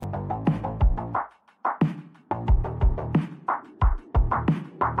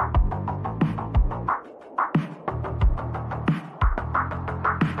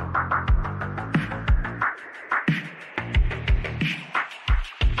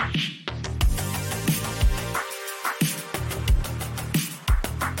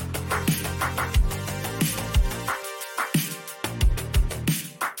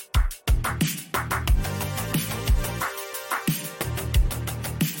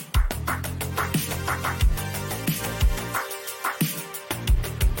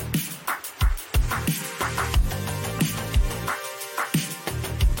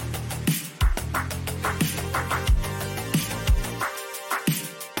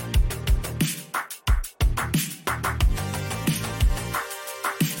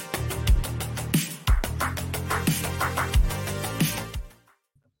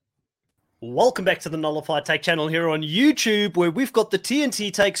Welcome back to the Nullified Take channel here on YouTube, where we've got the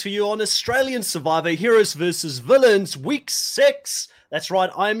TNT takes for you on Australian Survivor Heroes versus Villains Week 6. That's right,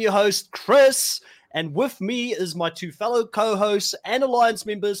 I'm your host, Chris, and with me is my two fellow co-hosts and Alliance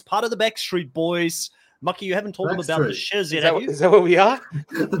members, part of the Backstreet Boys. Mucky, you haven't told them about the shiz yet, have you? Is that what we are?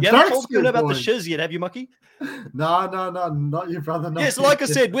 You haven't told them about the shiz yet, have you, Mucky? No, not you, brother. Yes, like I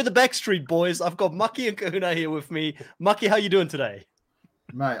said, we're the Backstreet Boys. I've got Mucky and Kahuna here with me. Mucky, how you doing today?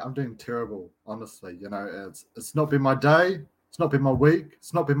 Mate, I'm doing terrible, honestly. You know, it's not been my day, it's not been my week,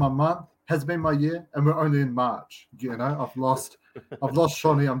 it's not been my month, has been my year, and we're only in March. You know, I've lost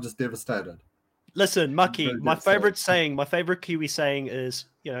Shawnee. I'm just devastated. Listen, Mucky, my favorite Kiwi saying is,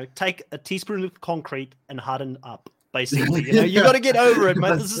 you know, take a teaspoon of concrete and harden up. Basically, you know, you got to get over it,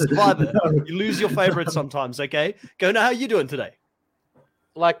 man. This is Survivor. You lose your favorite sometimes, okay? Go now. How you doing today?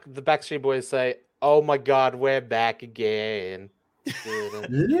 Like the Backstreet Boys say, "Oh my God, we're back again."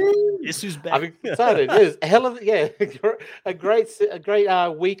 Guess who's back? I'm excited. It is a hell of a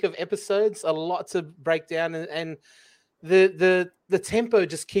great week of episodes. A lot to break down, and the tempo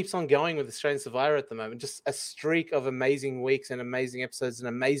just keeps on going with Australian Survivor at the moment. Just a streak of amazing weeks and amazing episodes and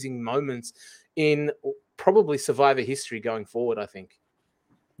amazing moments in probably Survivor history going forward, I think.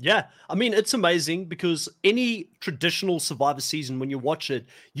 Yeah, I mean, it's amazing because any traditional Survivor season, when you watch it,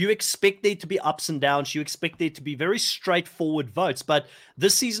 you expect there to be ups and downs. You expect there to be very straightforward votes. But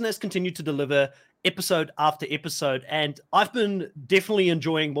this season has continued to deliver episode after episode, and I've been definitely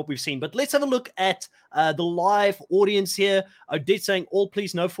enjoying what we've seen. But let's have a look at the live audience here. Odette saying, all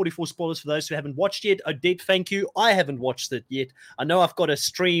please, no 44 spoilers for those who haven't watched yet. Odette, thank you. I haven't watched it yet. I know I've got a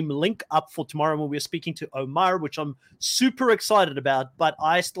stream link up for tomorrow when we're speaking to Omar, which I'm super excited about, but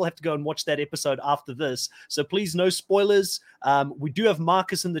I still have to go and watch that episode after this. So please, no spoilers. We do have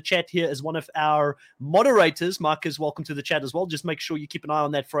Marcus in the chat here as one of our moderators. Marcus, welcome to the chat as well. Just make sure you keep an eye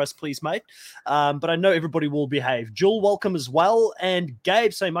on that for us, please, mate. But I know everybody will behave. Jewel, welcome as well. And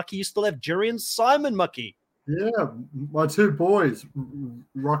Gabe saying, Mucky, you still have Jerry and Simon, Mucky. Yeah, my two boys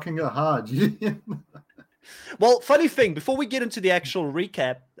rocking it hard. Well, funny thing, before we get into the actual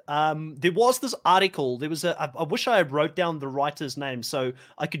recap, there was this article. I wish I had wrote down the writer's name so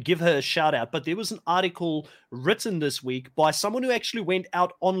I could give her a shout out, but there was an article written this week by someone who actually went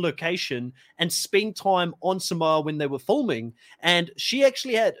out on location and spent time on Samoa when they were filming. And she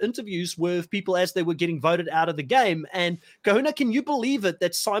actually had interviews with people as they were getting voted out of the game. And Kahuna, can you believe it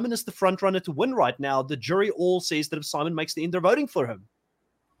that Simon is the front runner to win right now? The jury all says that if Simon makes the end, they're voting for him.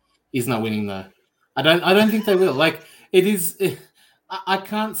 He's not winning though. I don't think they will. Like it is. I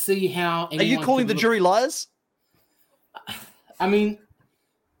can't see how. Are you calling the jury liars? I mean,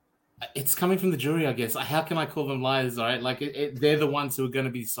 it's coming from the jury, I guess. How can I call them liars, right? Like, they're the ones who are going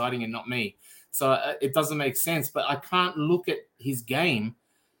to be deciding and not me. So it doesn't make sense. But I can't look at his game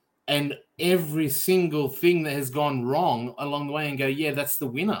and every single thing that has gone wrong along the way and go, yeah, that's the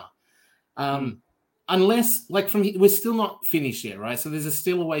winner. Unless, like, we're still not finished yet, right? So there's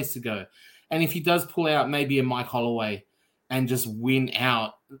still a ways to go. And if he does pull out maybe a Mike Holloway and just win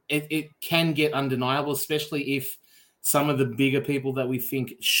out, it can get undeniable, especially if some of the bigger people that we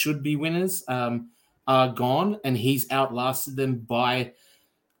think should be winners are gone and he's outlasted them by,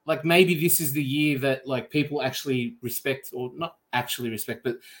 like, maybe this is the year that, like, people actually respect, or not actually respect,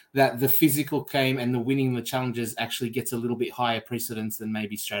 but that the physical game and the winning the challenges actually gets a little bit higher precedence than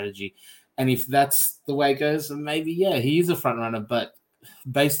maybe strategy. And if that's the way it goes, then maybe, yeah, he is a front runner, but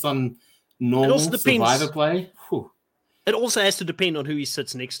based on normal Survivor play, it also has to depend on who he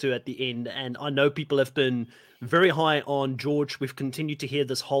sits next to at the end. And I know people have been very high on George. We've continued to hear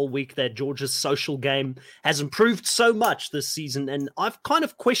this whole week that George's social game has improved so much this season. And I've kind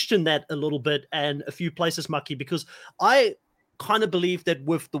of questioned that a little bit and a few places, Mucky, because I kind of believe that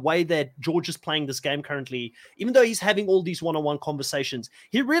with the way that George is playing this game currently, even though he's having all these one-on-one conversations,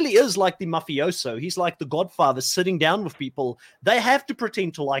 he really is like the mafioso. He's like the Godfather sitting down with people. They have to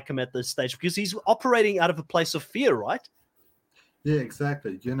pretend to like him at this stage because he's operating out of a place of fear, right? Yeah,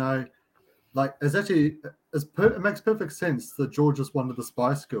 exactly. You know, like it makes perfect sense that George is one of the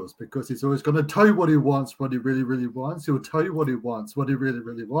Spice Girls because he's always going to tell you what he wants, what he really, really wants. He'll tell you what he wants, what he really,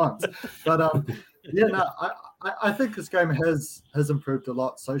 really wants. But yeah, no, I think his game has improved a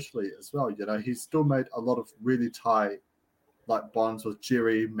lot socially as well. You know, he's still made a lot of really tight, like, bonds with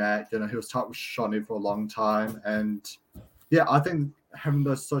Jerry, Matt. You know, he was tight with Shawnee for a long time, and yeah, I think having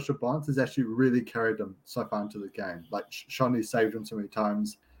those social bonds has actually really carried him so far into the game. Like, Shawnee saved him so many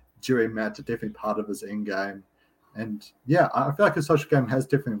times. Jerry and Matt are definitely part of his end game. And yeah, I feel like his social game has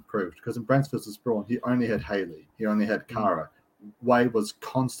definitely improved because in Brands vs. Brawn, he only had Haley. He only had Kara. Wade was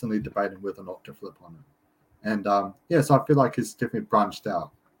constantly debating whether or not to flip on him. And yeah, so I feel like he's definitely branched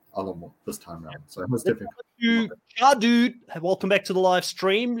out. a lot more this time around. So it was definitely. Dude, welcome back to the live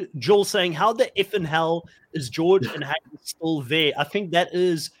stream. Joel saying, how the effing hell is George and Hayden still there? I think that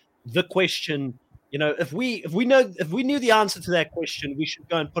is the question. You know, if we knew the answer to that question, we should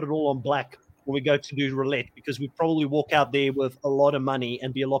go and put it all on black when we go to do roulette, because we'd probably walk out there with a lot of money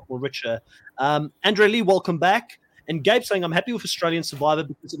and be a lot more richer. Andre Lee, welcome back. And Gabe saying, I'm happy with Australian Survivor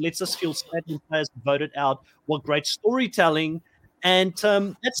because it lets us feel sad when players voted out. What great storytelling. And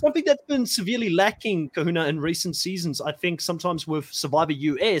that's something that's been severely lacking, Kahuna, in recent seasons. I think sometimes with Survivor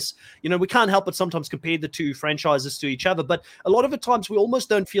US, you know, we can't help but sometimes compare the two franchises to each other. But a lot of the times we almost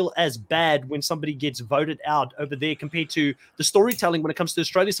don't feel as bad when somebody gets voted out over there compared to the storytelling when it comes to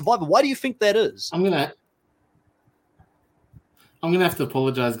Australia Survivor. Why do you think that is? I'm gonna have to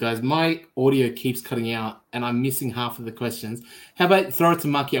apologize, guys. My audio keeps cutting out, and I'm missing half of the questions. How about throw it to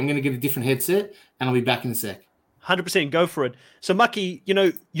Mucky? I'm going to get a different headset, and I'll be back in a sec. 100%, go for it. So, Mucky, you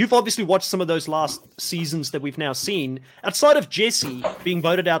know, you've obviously watched some of those last seasons that we've now seen. Outside of Jesse being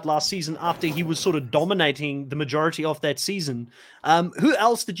voted out last season after he was sort of dominating the majority of that season, who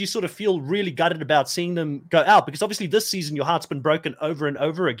else did you sort of feel really gutted about seeing them go out? Because obviously this season your heart's been broken over and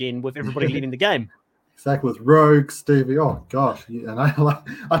over again with everybody leaving the game. Exactly, with Rogue, Stevie. Oh gosh, and I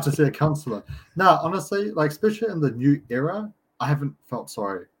have to see a counselor. No, honestly, like especially in the new era, I haven't felt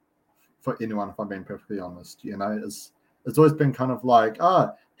sorry for anyone, if I'm being perfectly honest. You know, it's always been kind of like,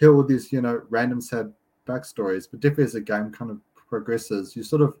 here are all these, you know, random sad backstories. But definitely as the game kind of progresses, you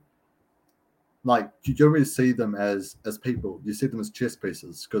sort of like you don't really see them as people. You see them as chess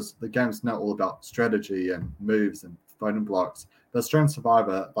pieces, because the game's now all about strategy and moves and voting blocks. But Australian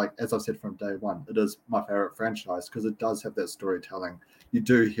Survivor, like as I've said from day one, it is my favorite franchise because it does have that storytelling. You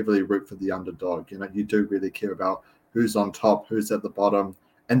do heavily root for the underdog. You know, you do really care about who's on top, who's at the bottom.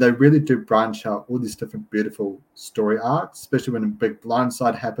 And they really do branch out all these different beautiful story arcs, especially when a big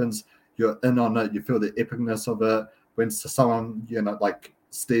blindside happens. You're in on it. You feel the epicness of it. When someone, you know, like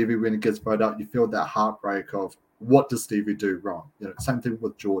Stevie, when it gets voted out, you feel that heartbreak of what does Stevie do wrong? You know, same thing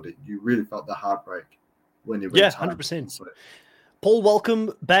with Geordie. You really felt the heartbreak when he went. Yeah, 100%. So, Paul,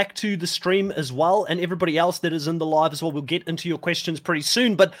 welcome back to the stream as well, and everybody else that is in the live as well. We'll get into your questions pretty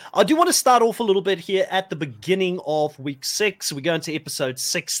soon, but I do want to start off a little bit here at the beginning of week 6. We go into episode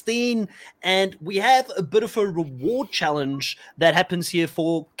 16, and we have a bit of a reward challenge that happens here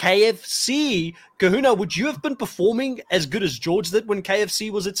for KFC. Kahuna, would you have been performing as good as George did when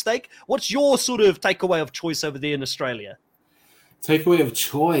KFC was at stake? What's your sort of takeaway of choice over there in Australia? Takeaway of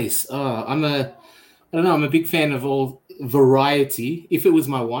choice? I'm a big fan of all variety. If it was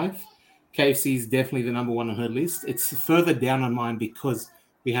my wife, KFC is definitely the number one on her list. It's further down on mine because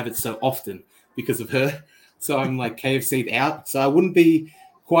we have it so often because of her. So I'm like KFC'd out. So I wouldn't be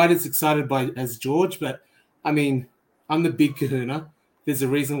quite as excited as George, but I mean, I'm the big kahuna. There's a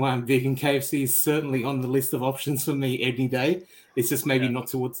reason why I'm big, and KFC is certainly on the list of options for me any day. It's just maybe not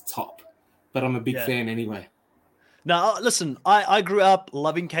towards the top, but I'm a big fan anyway. Now, listen, I grew up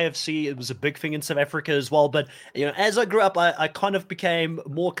loving KFC. It was a big thing in South Africa as well. But, you know, as I grew up, I kind of became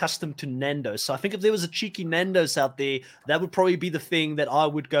more accustomed to Nando's. So I think if there was a cheeky Nando's out there, that would probably be the thing that I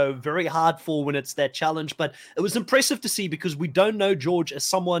would go very hard for when it's that challenge. But it was impressive to see because we don't know George as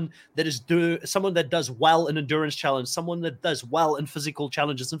someone that does well in endurance challenge, someone that does well in physical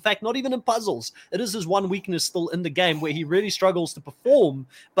challenges. In fact, not even in puzzles. It is his one weakness still in the game where he really struggles to perform.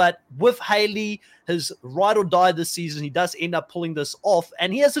 But with Haley, his ride or die this season, he does end up pulling this off,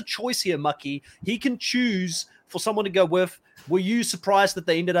 and he has a choice here, Mucky. He can choose for someone to go with. Were you surprised that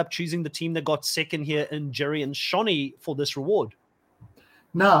they ended up choosing the team that got second here in Jerry and Shawnee for this reward?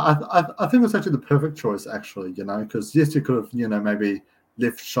 No, I think it was actually the perfect choice, actually, you know, because yes, you could have, you know, maybe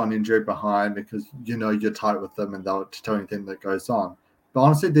left Shawnee and Jerry behind because, you know, you're tight with them and they'll tell you anything that goes on. But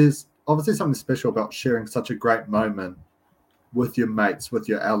honestly, there's obviously something special about sharing such a great moment with your mates, with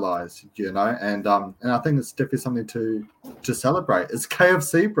your allies, you know, and I think it's definitely something to celebrate. It's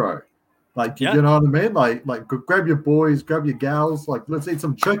KFC, bro. Like, you know what I mean? Like grab your boys, grab your gals, like let's eat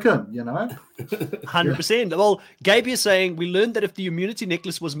some chicken, you know? 100%. Well, Gabe is saying we learned that if the immunity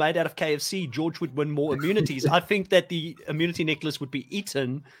necklace was made out of KFC, George would win more immunities. I think that the immunity necklace would be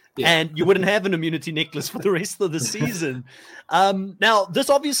eaten and you wouldn't have an immunity necklace for the rest of the season. Now, this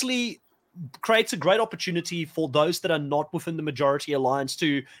obviously creates a great opportunity for those that are not within the majority alliance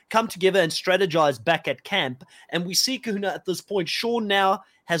to come together and strategize back at camp. And we see Kahuna at this point. Sean now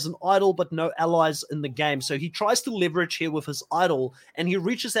has an idol but no allies in the game. So he tries to leverage here with his idol and he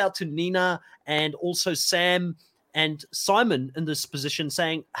reaches out to Nina and also Sam and Simon in this position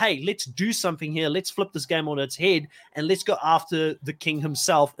saying, hey, let's do something here. Let's flip this game on its head and let's go after the king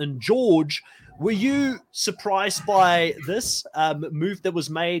himself. And George, were you surprised by this move that was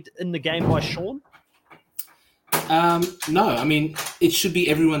made in the game by Sean? No, I mean, it should be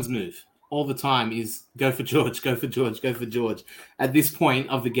everyone's move all the time is go for George, go for George, go for George. At this point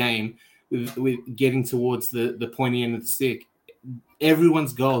of the game, with getting towards the pointy end of the stick,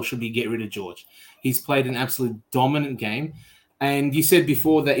 everyone's goal should be get rid of George. He's played an absolute dominant game. And you said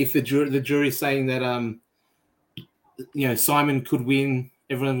before that if the jury is saying that, Simon could win,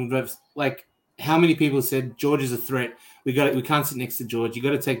 everyone would have, like, how many people said George is a threat? We can't sit next to George. You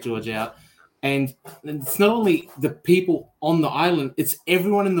got to take George out. And it's not only the people on the island, it's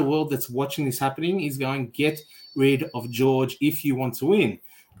everyone in the world that's watching this happening is going, get rid of George if you want to win.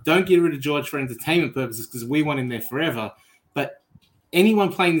 Don't get rid of George for entertainment purposes because we want him there forever. But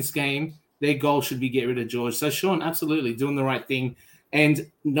anyone playing this game, their goal should be get rid of George. So Sean, absolutely doing the right thing.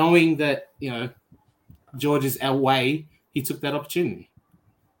 And knowing that, George is our way, he took that opportunity.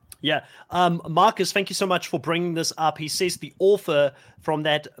 Yeah. Marcus, thank you so much for bringing this up. He says the author from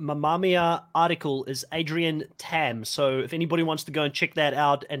that Mamamia article is Adrian Tam. So if anybody wants to go and check that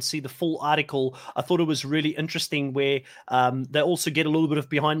out and see the full article, I thought it was really interesting where they also get a little bit of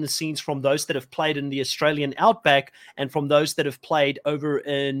behind the scenes from those that have played in the Australian outback and from those that have played over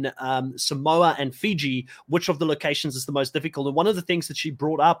in Samoa and Fiji, which of the locations is the most difficult. And one of the things that she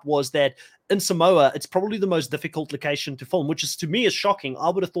brought up was that in Samoa, it's probably the most difficult location to film, which is to me is shocking. I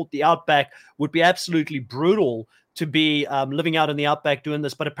would have thought the outback would be absolutely brutal to be living out in the outback doing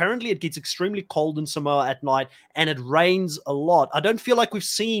this. But apparently it gets extremely cold in Samoa at night and it rains a lot. I don't feel like we've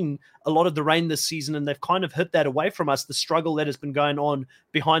seen a lot of the rain this season and they've kind of hit that away from us, the struggle that has been going on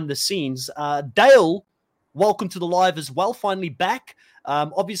behind the scenes. Dale, welcome to the live as well, finally back.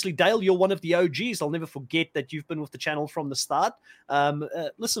 Obviously, Dale, you're one of the OGs. I'll never forget that you've been with the channel from the start.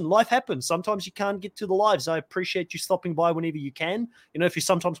 Listen, life happens. Sometimes you can't get to the lives. I appreciate you stopping by whenever you can. If you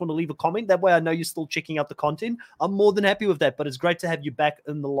sometimes want to leave a comment, that way I know you're still checking out the content. I'm more than happy with that, but it's great to have you back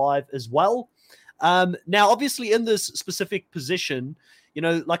in the live as well. Now, obviously, in this specific position,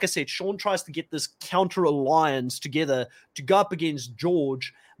 like I said, Sean tries to get this counter alliance together to go up against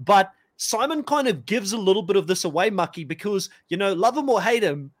George, but Simon kind of gives a little bit of this away, Mucky, because, love him or hate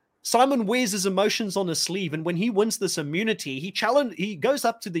him, Simon wears his emotions on his sleeve. And when he wins this immunity, he goes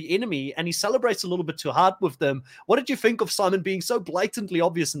up to the enemy and he celebrates a little bit too hard with them. What did you think of Simon being so blatantly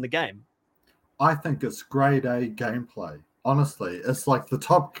obvious in the game? I think it's grade A gameplay. Honestly, it's like the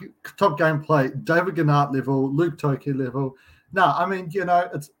top gameplay, David Gannart level, Luke Toki level. No, I mean,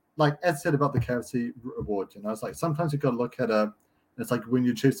 it's like Ed said about the KFC award, it's like sometimes you've got to look at it's like when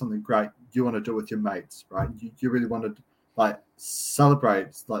you achieve something great, you want to do it with your mates, right? You really want to celebrate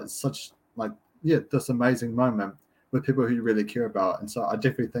this amazing moment with people who you really care about. And so I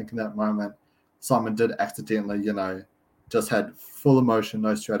definitely think in that moment, Simon did accidentally, just had full emotion,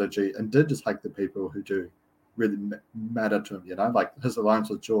 no strategy, and did just hate the people who do really matter to him, like his alliance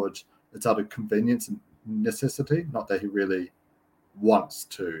with George, it's out of convenience and necessity, not that he really wants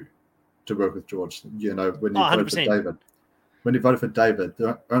to work with George, when he voted for David. When he voted for David,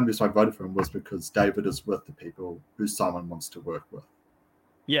 the only reason I voted for him was because David is with the people who Simon wants to work with.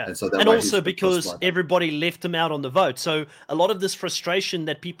 Yeah, and also because everybody left him out on the vote. So a lot of this frustration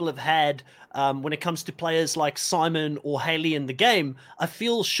that people have had when it comes to players like Simon or Haley in the game, I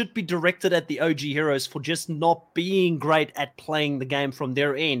feel should be directed at the OG heroes for just not being great at playing the game from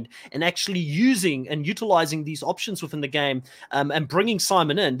their end and actually using and utilizing these options within the game and bringing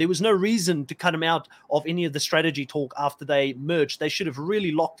Simon in. There was no reason to cut him out of any of the strategy talk after they merged. They should have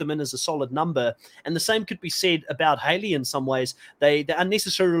really locked him in as a solid number. And the same could be said about Haley in some ways. They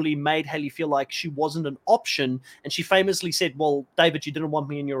unnecessarily made Haley feel like she wasn't an option. And she famously said, well, David, you didn't want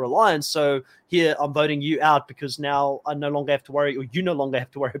me in your alliance, so here I'm voting you out because now I no longer have to worry, or you no longer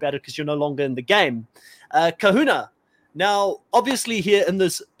have to worry about it because you're no longer in the game. Kahuna, now obviously here in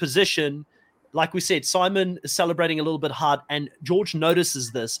this position, like we said, Simon is celebrating a little bit hard and George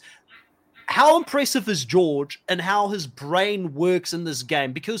notices this. How impressive is George and how his brain works in this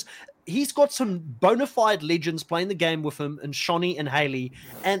game? Because he's got some bona fide legends playing the game with him in Shawnee and Haley,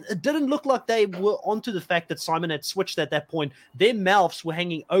 and it didn't look like they were onto the fact that Simon had switched at that point. Their mouths were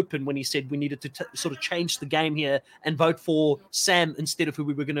hanging open when he said we needed to sort of change the game here and vote for Sam instead of who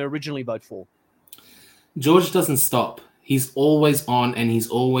we were going to originally vote for. George doesn't stop. He's always on and he's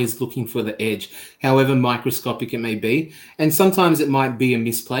always looking for the edge, however microscopic it may be. And sometimes it might be a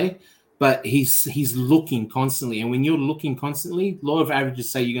misplay, but he's looking constantly. And when you're looking constantly, law of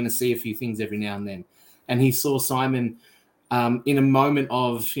averages say you're going to see a few things every now and then. And he saw Simon in a moment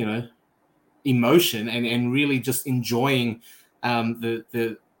of, emotion and really just enjoying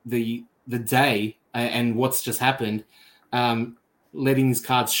the day and what's just happened, letting his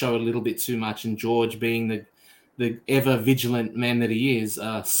cards show a little bit too much. And George, being the ever vigilant man that he is,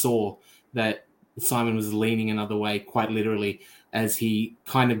 saw that Simon was leaning another way, quite literally, as he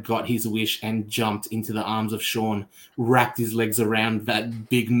kind of got his wish and jumped into the arms of Sean, wrapped his legs around that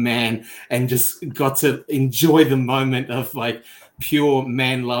big man, and just got to enjoy the moment of like pure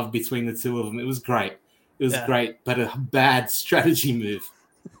man love between the two of them. It was great. It was great, but a bad strategy move.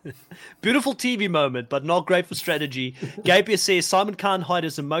 Beautiful TV moment, but not great for strategy. Gabriel says Simon can't hide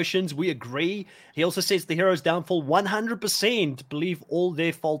his emotions. We agree. He also says the hero's downfall 100% believe all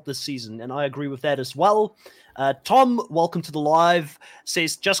their fault this season, and I agree with that as well. Tom, welcome to the live,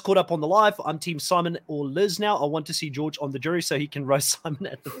 says just caught up on the live. I'm team Simon or Liz now. I want to see George on the jury so he can roast Simon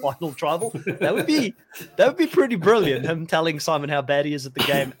at the final tribal. That would be pretty brilliant. Him telling Simon how bad he is at the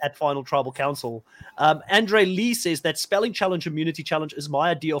game at final tribal council. Andre Lee says that spelling challenge, immunity challenge is my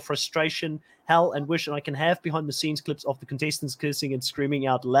idea of frustration, hell, and wish, and I can have behind the scenes clips of the contestants cursing and screaming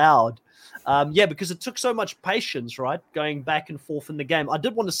out loud. Because it took so much patience, right? Going back and forth in the game. I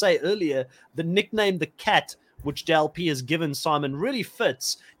did want to say earlier, the nickname the cat, which DLP has given Simon, really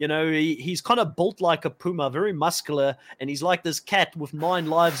fits. You know, he's kind of built like a puma, very muscular, and he's like this cat with 9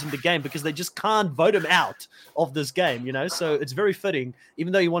 lives in the game because they just can't vote him out of this game, you know? So it's very fitting,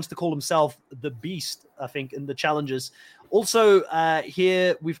 even though he wants to call himself the beast, I think, in the challenges. Also,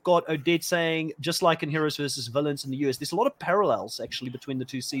 here we've got Odette saying, just like in Heroes versus Villains in the US, there's a lot of parallels, actually, between the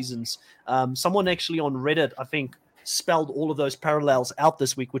two seasons. Someone actually on Reddit, I think, spelled all of those parallels out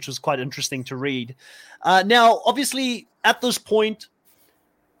this week, which was quite interesting to read. Now, obviously, at this point,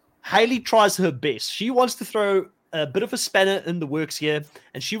 Hayley tries her best. She wants to throw a bit of a spanner in the works here,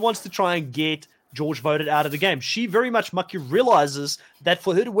 and she wants to try and get George voted out of the game. She very much, Mucky, realizes that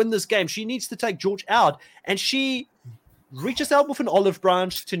for her to win this game, she needs to take George out, and she reaches out with an olive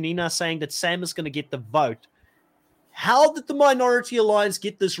branch to Nina saying that Sam is going to get the vote. How did the Minority Alliance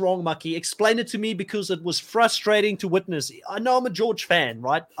get this wrong, Mucky? Explain it to me, because it was frustrating to witness. I know I'm a George fan,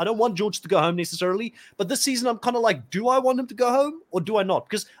 right? I don't want George to go home necessarily, but this season I'm kind of like, do I want him to go home or do I not?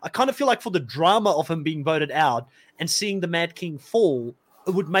 Because I kind of feel like for the drama of him being voted out and seeing the Mad King fall,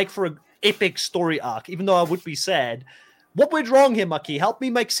 it would make for an epic story arc, even though I would be sad. What went wrong here, Mucky? Help me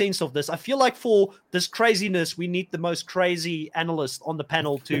make sense of this. I feel like for this craziness, we need the most crazy analyst on the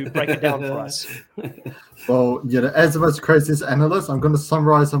panel to break it down for us. Well, as the most craziest analyst, I'm going to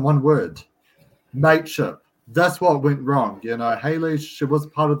summarize in one word: mateship. That's what went wrong. Hayley, she was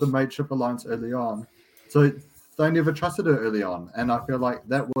part of the mateship alliance early on, so they never trusted her early on, and I feel like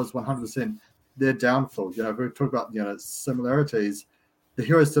that was 100% their downfall. If we talk about similarities, the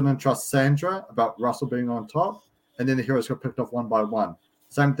heroes didn't trust Sandra about Russell being on top, and then the heroes got picked off one by one.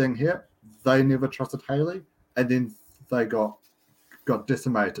 Same thing here. They never trusted Hayley, and then they got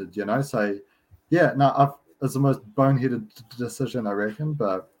decimated. So yeah, no, it's the most boneheaded decision, I reckon,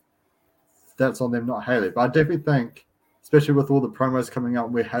 but that's on them, not Hayley. But I definitely think, especially with all the promos coming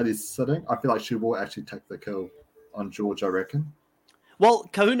out where Hayley's sitting, I feel like she will actually take the kill on George, I reckon. Well,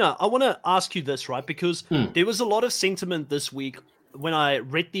 Kahuna, I want to ask you this, right? Because there was a lot of sentiment this week when I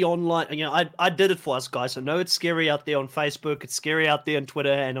read the online, I did it for us guys. I know it's scary out there on Facebook, it's scary out there on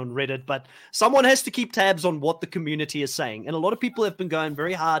Twitter and on Reddit, but someone has to keep tabs on what the community is saying. And a lot of people have been going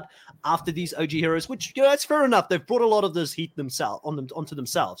very hard after these OG heroes, which, it's fair enough. They've brought a lot of this heat onto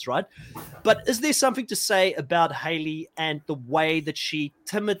themselves, right? But is there something to say about Hayley and the way that she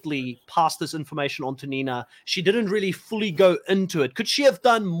timidly passed this information on to Nina? She didn't really fully go into it. Could she have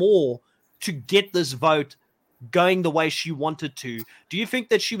done more to get this vote going the way she wanted to? Do you think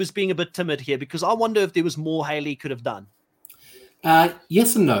that she was being a bit timid here? Because I wonder if there was more Hayley could have done.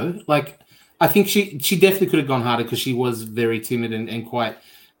 Yes and no. Like, I think she definitely could have gone harder because she was very timid and quite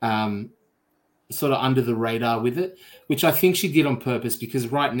sort of under the radar with it, which I think she did on purpose, because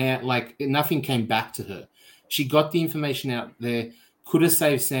right now, like, nothing came back to her. She got the information out there, could have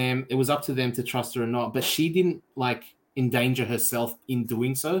saved Sam. It was up to them to trust her or not, but she didn't endanger herself in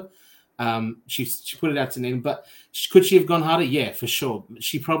doing so. She put it out to Nina, but could she have gone harder? Yeah, for sure.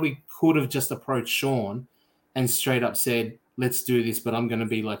 She probably could have just approached Sean and straight up said, let's do this, but I'm going to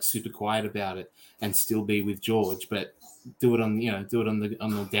be super quiet about it and still be with George, but do it on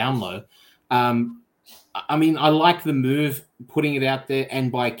the down low. I mean, I like the move, putting it out there,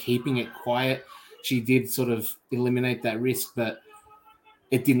 and by keeping it quiet, she did sort of eliminate that risk, but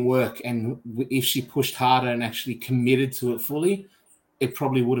it didn't work. And if she pushed harder and actually committed to it fully, it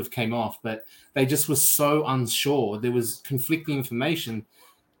probably would have came off, but they just were so unsure. There was conflicting information.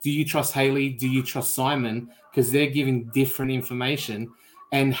 Do you trust Hayley? Do you trust Simon? Because they're giving different information.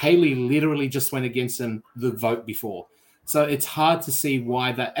 and Haley literally just went against them the vote before. So it's hard to see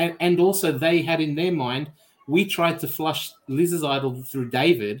why that. And also they had in their mind, we tried to flush Liz's idol through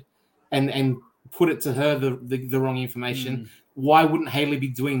David and put it to her the wrong information. Why wouldn't Haley be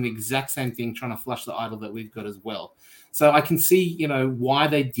doing the exact same thing, trying to flush the idol that we've got as well? So I can see, why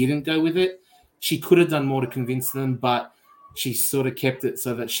they didn't go with it. She could have done more to convince them, but she sort of kept it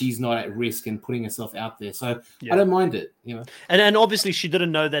so that she's not at risk and putting herself out there. So I don't mind it, And obviously she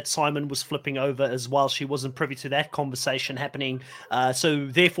didn't know that Simon was flipping over as well. She wasn't privy to that conversation happening. So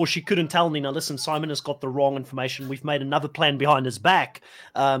therefore she couldn't tell Nina, listen, Simon has got the wrong information. We've made another plan behind his back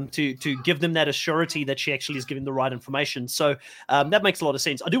to give them that assurity that she actually is giving the right information. So that makes a lot of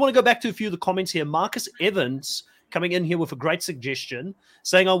sense. I do want to go back to a few of the comments here. Marcus Evans coming in here with a great suggestion,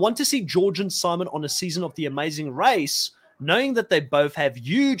 saying, I want to see George and Simon on a season of The Amazing Race, knowing that they both have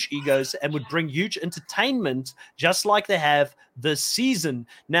huge egos and would bring huge entertainment just like they have this season.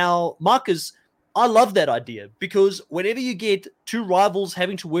 Now, Marcus, I love that idea because whenever you get two rivals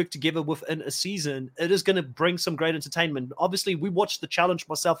having to work together within a season, it is going to bring some great entertainment. Obviously, we watched the challenge,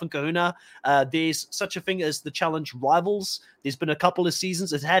 myself and Kahuna. There's such a thing as the challenge rivals. There's been a couple of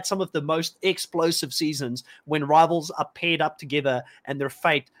seasons. It's had some of the most explosive seasons when rivals are paired up together and their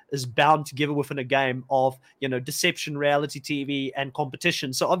fate is bound together within a game of, deception, reality TV, and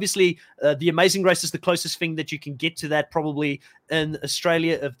competition. So obviously, The Amazing Race is the closest thing that you can get to that probably in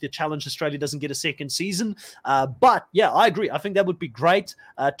Australia if the Challenge Australia doesn't get a second season. But yeah, I agree. I think that would be great.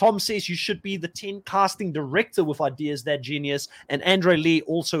 Tom says you should be the 10 casting director with ideas that genius. And Andre Lee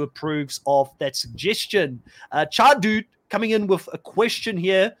also approves of that suggestion. Chadu coming in with a question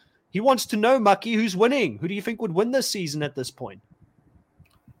here. He wants to know, Maki, who's winning? Who do you think would win this season at this point?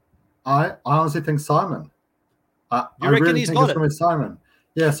 I honestly think Simon. You reckon really he's think got it's it? going to be Simon.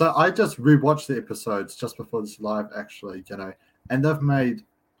 Yeah, so I just rewatched the episodes just before this live, actually, and they've made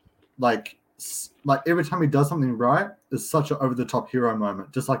like every time he does something right, it's such an over-the-top hero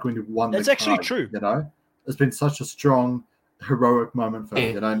moment, just like when he won. That's the actually card, true. It's been such a strong, heroic moment for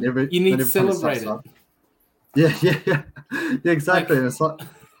him. And you need to celebrate it. Yeah, exactly. It's like,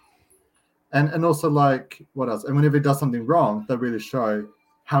 and also like what else? And whenever he does something wrong, they really show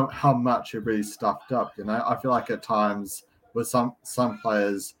how much it really stuffed up. I feel like at times with some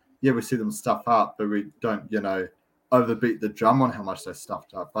players, we see them stuff up, but we don't, overbeat the drum on how much they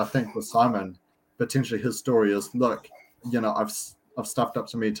stuffed up. But I think with Simon, potentially his story is, look, I've stuffed up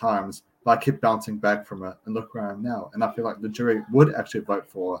so many times, but I keep bouncing back from it, and look where I am now. And I feel like the jury would actually vote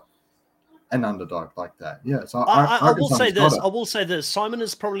for an underdog like that. Yeah, so I will say this. I will say this. Simon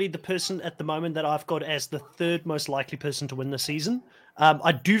is probably the person at the moment that I've got as the third most likely person to win the season.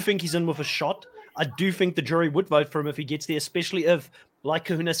 I do think he's in with a shot. I do think the jury would vote for him if he gets there, especially if, like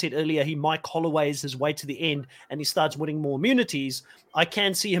Kahuna said earlier, he Mike Holloways his way to the end and he starts winning more immunities. I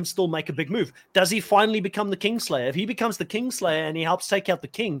can see him still make a big move. Does he finally become the Kingslayer? If he becomes the Kingslayer and he helps take out the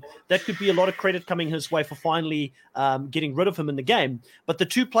King, that could be a lot of credit coming his way for finally getting rid of him in the game. But the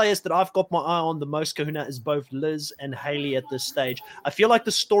two players that I've got my eye on the most, Kahuna, is both Liz and Haley at this stage. I feel like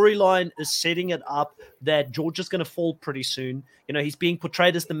the storyline is setting it up that George is going to fall pretty soon. He's being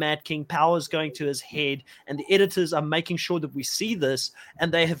portrayed as the Mad King. Power is going to his head, and the editors are making sure that we see this, and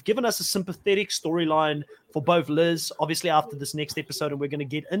they have given us a sympathetic storyline for both Liz, obviously after this next episode, and we're going to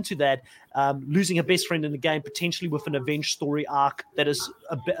get into that, losing her best friend in the game, potentially with an avenge story arc that is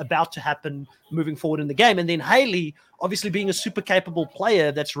about to happen moving forward in the game. And then Haley, obviously being a super capable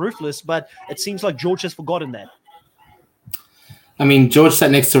player that's ruthless, but it seems like George has forgotten that. I mean, George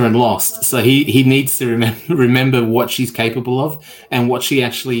sat next to her and lost, so he needs to remember what she's capable of and what she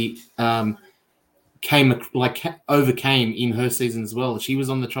actually overcame in her season as well. She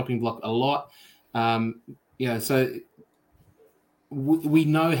was on the chopping block a lot. So we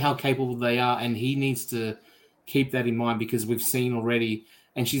know how capable they are, and he needs to keep that in mind because we've seen already,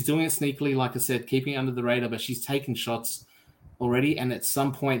 and she's doing it sneakily, like I said, keeping it under the radar, but she's taken shots already, and at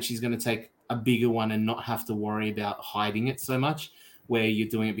some point she's going to take a bigger one and not have to worry about hiding it so much, where you're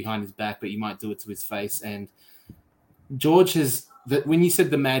doing it behind his back, but you might do it to his face. And George when you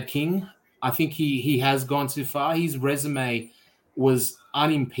said the Mad King, I think he has gone too far. His resume was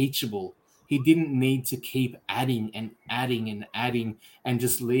unimpeachable. He didn't need to keep adding and adding and adding and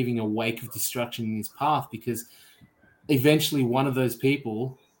just leaving a wake of destruction in his path, because eventually one of those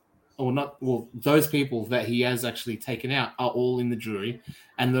people, those people that he has actually taken out are all in the jury,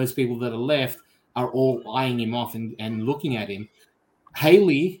 and those people that are left are all eyeing him off and looking at him.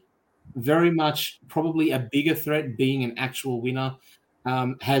 Haley, very much probably a bigger threat, being an actual winner,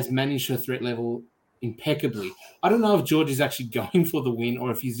 has managed her threat level impeccably. I don't know if George is actually going for the win or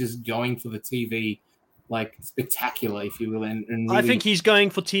if he's just going for the TV like spectacular, if you will, and really... I think he's going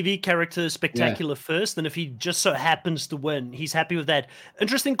for TV character spectacular first, and if he just so happens to win, he's happy with that.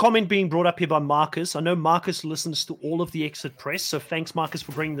 Interesting comment being brought up here by Marcus. I know Marcus listens to all of the exit press, so thanks, Marcus,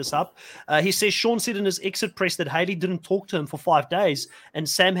 for bringing this up. He says Sean said in his exit press that Hayley didn't talk to him for 5 days, and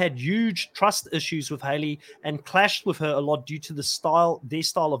Sam had huge trust issues with Hayley and clashed with her a lot due to their style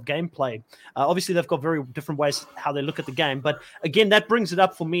of gameplay. Obviously, they've got very different ways how they look at the game, but again, that brings it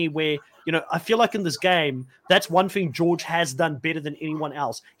up for me where, you know, I feel like in this game, that's one thing George has done better than anyone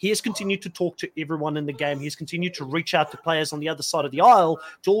else. He has continued to talk to everyone in the game. He's continued to reach out to players on the other side of the aisle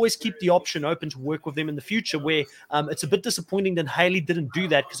to always keep the option open to work with them in the future, where it's a bit disappointing that Hayley didn't do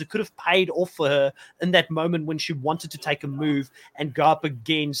that, because it could have paid off for her in that moment when she wanted to take a move and go up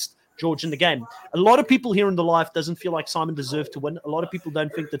against George in the game. A lot of people here in the live doesn't feel like Simon deserved to win. A lot of people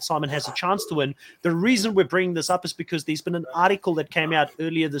don't think that Simon has a chance to win. The reason we're bringing this up is because there's been an article that came out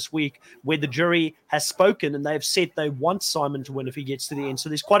earlier this week where the jury has spoken and they've said they want Simon to win if he gets to the end. So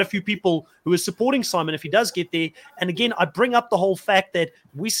there's quite a few people who are supporting Simon if he does get there. And again, I bring up the whole fact that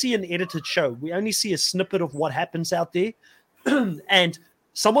we see an edited show. We only see a snippet of what happens out there. And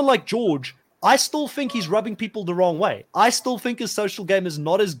someone like George, I still think he's rubbing people the wrong way. I still think his social game is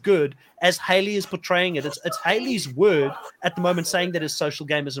not as good as Hayley is portraying it. It's Hayley's word at the moment saying that his social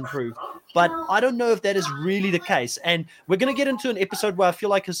game has improved. But I don't know if that is really the case. And we're going to get into an episode where I feel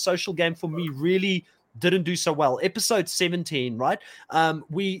like his social game for me really didn't do so well. Episode 17, right?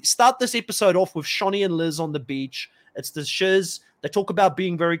 We start this episode off with Shani and Liz on the beach. It's the shiz. They talk about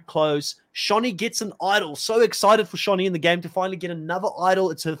being very close. Shani gets an idol. So excited for Shani in the game to finally get another idol.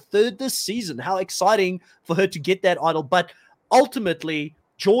 It's her 3rd this season. How exciting for her to get that idol. But ultimately,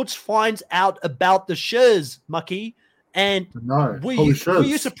 George finds out about the shiz, Mucky. And were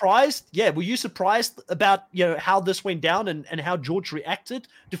you surprised? Yeah, were you surprised about, you know, how this went down and how George reacted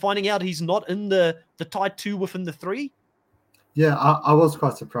to finding out he's not in the tied 2 within the 3? Yeah, I was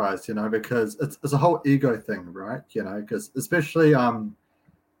quite surprised, you know, because it's a whole ego thing, right? You know, because especially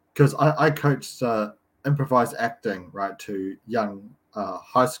because I coached improvised acting, right, to young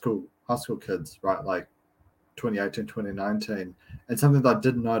high school kids, right, like 2018, 2019, and something that I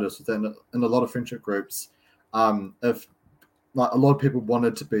did notice within in a lot of friendship groups, if like a lot of people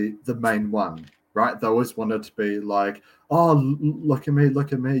wanted to be the main one, right? They always wanted to be like, oh, look at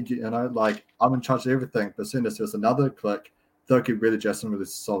me, you know, like I'm in charge of everything. But as soon as there's another click, they'll get really just and really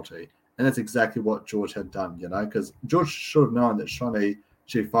salty. And that's exactly what George had done, you know, because George should have known that Shani,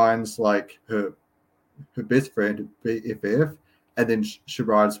 she finds like her best friend, BFF, and then she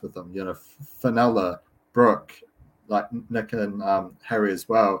rides with them, you know, Fenella, Brooke, like Nick and Harry as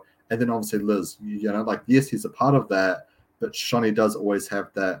well. And then obviously Liz, you know, like, yes, he's a part of that, but Shani does always have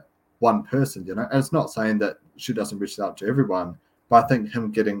that one person, you know, and it's not saying that she doesn't reach out to everyone, but I think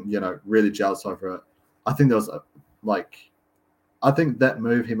him getting, you know, really jealous over it, I think there was I think that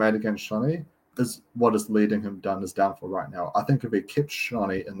move he made against Shani is what is leading him down his downfall right now. I think if he kept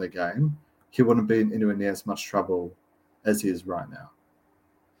Shani in the game, he wouldn't be in anywhere near as much trouble as he is right now.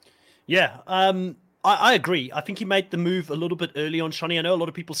 Yeah, I agree. I think he made the move a little bit early on Shani. I know a lot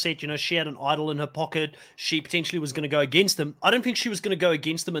of people said, you know, she had an idol in her pocket. She potentially was going to go against him. I don't think she was going to go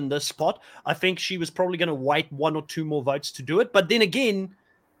against him in this spot. I think she was probably going to wait 1 or 2 more votes to do it. But then again,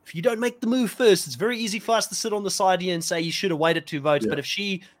 if you don't make the move first, it's very easy for us to sit on the side here and say you should have waited 2 votes. Yeah. But if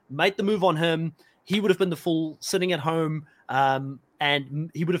she made the move on him, he would have been the fool sitting at home, and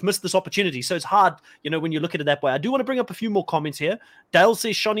he would have missed this opportunity. So it's hard, you know, when you look at it that way. I do want to bring up a few more comments here. Dale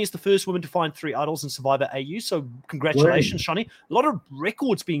says Shani is the first woman to find 3 idols in Survivor AU. So congratulations, Shani. A lot of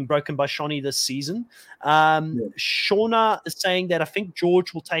records being broken by Shani this season. Shauna is saying that I think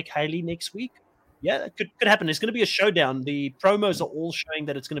George will take Hayley next week. Yeah, that could happen. There's going to be a showdown. The promos are all showing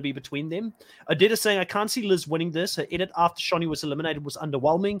that it's going to be between them. Odetta saying, I can't see Liz winning this. Her edit after Shani was eliminated was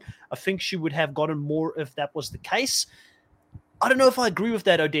underwhelming. I think she would have gotten more if that was the case. I don't know if I agree with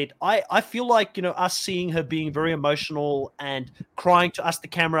that, Odette. I feel like, you know, us seeing her being very emotional and crying to us, the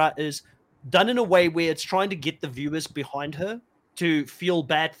camera, is done in a way where it's trying to get the viewers behind her to feel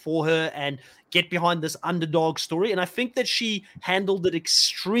bad for her and get behind this underdog story. And I think that she handled it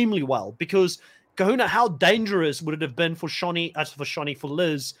extremely well, because Kahuna, how dangerous would it have been for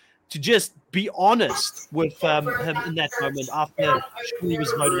Liz to just be honest with him in that moment after she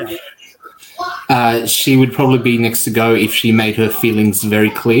was voted out? She would probably be next to go if she made her feelings very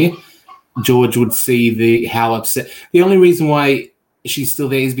clear. George would see how upset. The only reason why she's still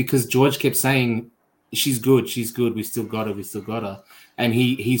there is because George kept saying, she's good, we still got her. And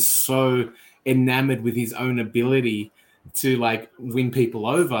he's so enamored with his own ability to like win people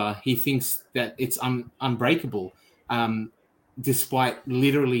over, he thinks that it's unbreakable. despite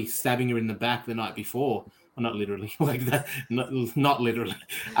literally stabbing her in the back the night before. Well, not literally, like that, not literally,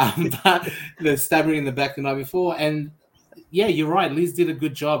 but the stabbing in the back the night before. And yeah, you're right. Liz did a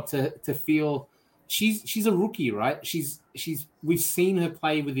good job to feel she's a rookie, right? We've seen her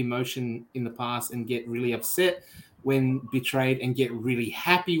play with emotion in the past and get really upset when betrayed and get really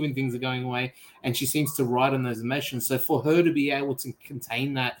happy when things are going away. And she seems to ride on those emotions. So for her to be able to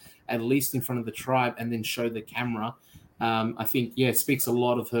contain that, at least in front of the tribe, and then show the camera, I think, speaks a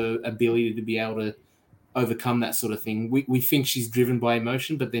lot of her ability to be able to overcome that sort of thing. We think she's driven by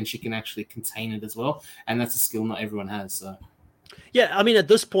emotion, but then she can actually contain it as well. And that's a skill not everyone has. So. Yeah, I mean, at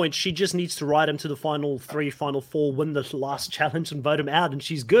this point, she just needs to ride him to the final 3, final 4, win the last challenge and vote him out, and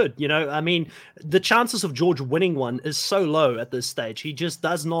she's good. You know, I mean, the chances of George winning one is so low at this stage. He just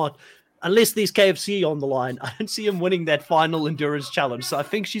does not, unless there's KFC on the line, I don't see him winning that final endurance challenge. So I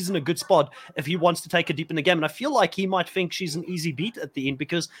think she's in a good spot if he wants to take her deep in the game. And I feel like he might think she's an easy beat at the end,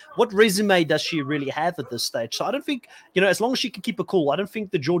 because what resume does she really have at this stage? So I don't think, as long as she can keep her cool, I don't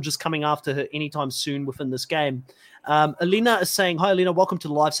think the George is coming after her anytime soon within this game. Alina is saying, hi, Alina, welcome to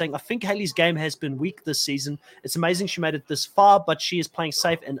the live, saying, I think Hayley's game has been weak this season. It's amazing she made it this far, but she is playing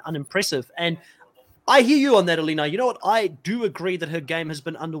safe and unimpressive. And I hear you on that, Alina. You know what? I do agree that her game has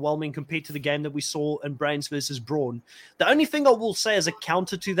been underwhelming compared to the game that we saw in Brains versus Brawn. The only thing I will say as a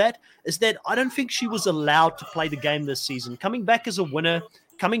counter to that is that I don't think she was allowed to play the game this season. Coming back as a winner,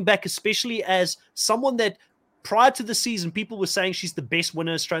 coming back especially as someone that prior to the season, people were saying she's the best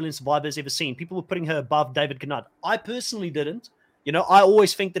winner Australian Survivor has ever seen. People were putting her above David Kennard. I personally didn't. I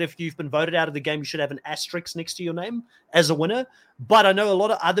always think that if you've been voted out of the game, you should have an asterisk next to your name as a winner. But I know a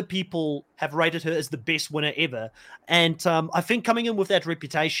lot of other people have rated her as the best winner ever. And I think coming in with that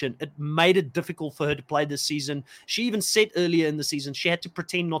reputation, it made it difficult for her to play this season. She even said earlier in the season, she had to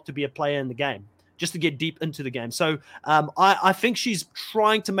pretend not to be a player in the game just to get deep into the game. So I think she's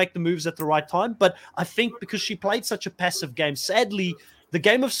trying to make the moves at the right time. But I think because she played such a passive game, sadly, the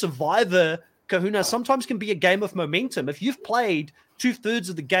game of Survivor, Kahuna, sometimes can be a game of momentum. If you've played 2/3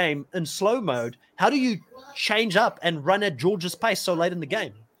 of the game in slow mode, how do you change up and run at George's pace so late in the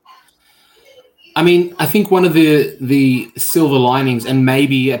game? I mean, I think one of the silver linings, and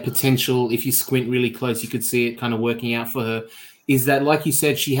maybe a potential, if you squint really close, you could see it kind of working out for her, is that, like you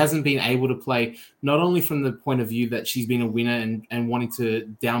said, she hasn't been able to play, not only from the point of view that she's been a winner and wanting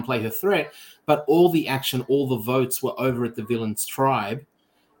to downplay her threat, but all the action, all the votes were over at the villain's tribe.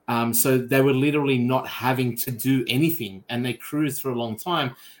 So they were literally not having to do anything, and they cruised for a long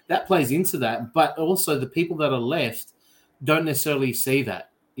time. That plays into that, but also the people that are left don't necessarily see that.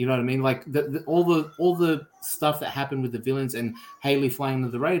 You know what I mean? Like all the stuff that happened with the villains and Hayley flying under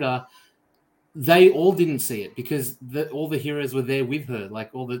the radar, they all didn't see it because all the heroes were there with her.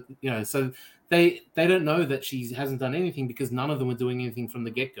 Like so they don't know that she hasn't done anything because none of them were doing anything from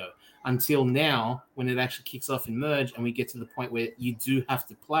the get-go until now, when it actually kicks off in Merge and we get to the point where you do have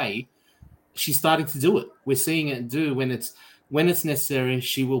to play. She's starting to do it. We're seeing it do when it's necessary,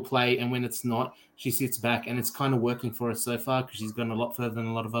 she will play, and when it's not, she sits back, and it's kind of working for her so far because she's gone a lot further than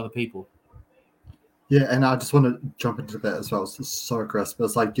a lot of other people. Yeah, and I just want to jump into that as well. It's so aggressive.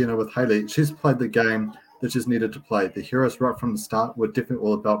 It's like, with Hayley, she's played the game that she's needed to play. The heroes right from the start were definitely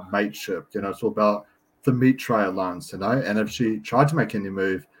all about mateship. It's all about the meat tray alliance, and if she tried to make any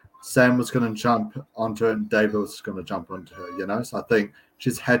move, Sam was going to jump onto her and David was going to jump onto her, So I think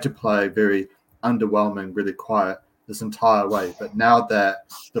she's had to play very underwhelming, really quiet this entire way. But now that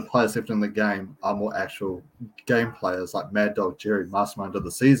the players left in the game are more actual game players like Mad Dog Jerry, mastermind of the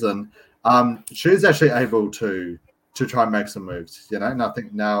season, she's actually able to try and make some moves, And I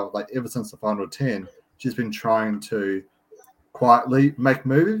think now, like ever since the final 10, she's been trying to quietly make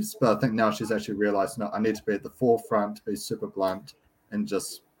moves. But I think now she's actually realized, no, I need to be at the forefront, be super blunt, and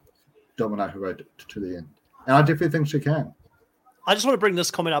just dominate her way to the end. And I definitely think she can. I just want to bring this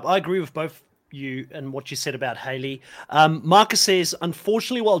comment up. I agree with both you and what you said about Hayley. Marcus says,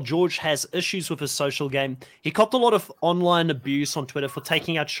 unfortunately, while George has issues with his social game, he copped a lot of online abuse on Twitter for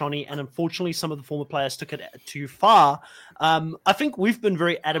taking out Shani, and unfortunately, some of the former players took it too far. I think we've been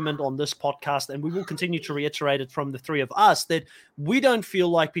very adamant on this podcast, and we will continue to reiterate it from the three of us, that we don't feel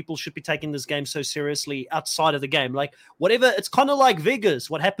like people should be taking this game so seriously outside of the game. Like, whatever, it's kind of like Vegas.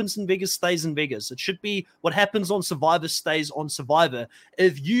 What happens in Vegas stays in Vegas. It should be what happens on Survivor stays on Survivor.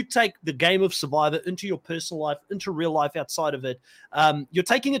 If you take the game of Survivor into your personal life, into real life outside of it, you're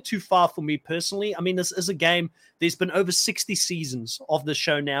taking it too far for me personally. I mean, this is a game. There's been over 60 seasons of the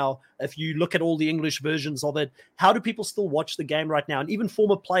show now. If you look at all the English versions of it, how do people still watch the game right now? And even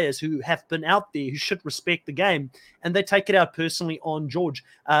former players who have been out there who should respect the game, and they take it out personally on George.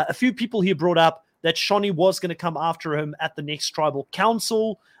 A few people here brought up, that Shawnee was going to come after him at the next tribal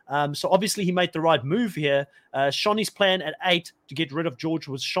council. So obviously he made the right move here. Shawnee's plan at 8 to get rid of George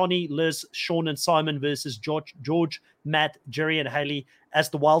was Shawnee, Liz, Sean, and Simon versus George, Matt, Jerry, and Haley as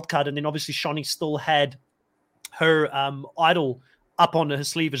the wild card. And then obviously Shawnee still had her idol up on her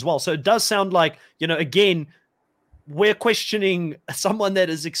sleeve as well. So it does sound like, again, we're questioning someone that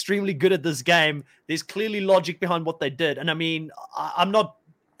is extremely good at this game. There's clearly logic behind what they did. And I mean, I'm not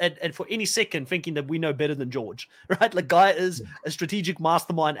and for any second thinking that we know better than George, right? Like, guy is a strategic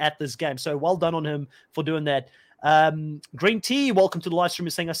mastermind at this game. So well done on him for doing that. Green Tea, welcome to the live stream,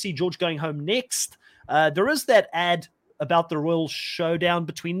 is saying, I see George going home next. There is that ad about the Royal Showdown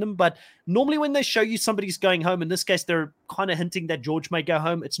between them, but normally when they show you somebody's going home, in this case, they're kind of hinting that George may go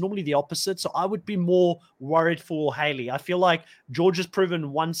home. It's normally the opposite. So I would be more worried for Haley. I feel like George has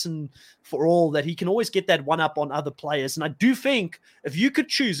proven once and for all that he can always get that one up on other players. And I do think if you could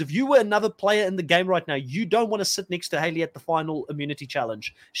choose, if you were another player in the game right now, you don't want to sit next to Haley at the final immunity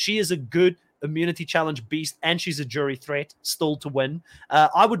challenge. She is a good immunity challenge beast, and she's a jury threat still to win.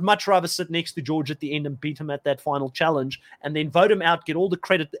 I would much rather sit next to George at the end and beat him at that final challenge and then vote him out, get all the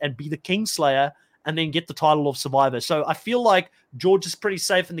credit and be the Kingslayer and then get the title of Survivor. So I feel like George is pretty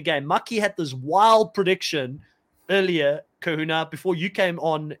safe in the game. Mucky had this wild prediction earlier, Kahuna, before you came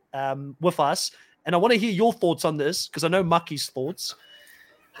on with us, and I want to hear your thoughts on this because I know Mucky's thoughts.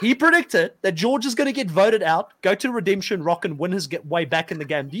 He predicted that George is going to get voted out, go to Redemption Rock, and win his way back in the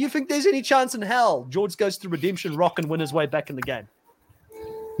game. Do you think there's any chance in hell George goes to Redemption Rock and win his way back in the game?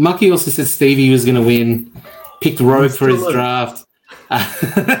 Mucky also said Stevie was going to win, picked Rogue for his draft.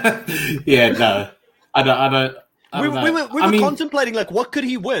 Yeah, no. I don't know. We were contemplating, like, what could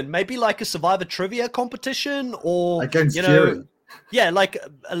he win? Maybe like a Survivor trivia competition or... Against Jerry. Yeah, like,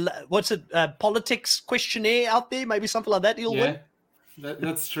 what's it, politics questionnaire out there? Maybe something like that he'll win.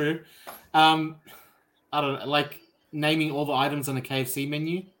 That's true. I don't know, like naming all the items on a KFC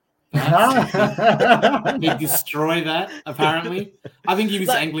menu. They destroy that, apparently. I think he was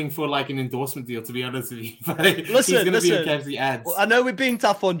angling for like an endorsement deal, to be honest with you. He's going to be on KFC ads. Well, I know we're being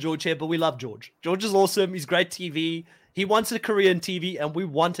tough on George here, but we love George. George is awesome. He's great TV. He wants a career in TV, and we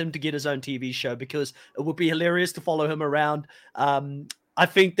want him to get his own TV show because it would be hilarious to follow him around. I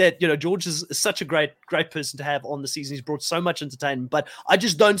think that, George is such a great person to have on the season. He's brought so much entertainment, but I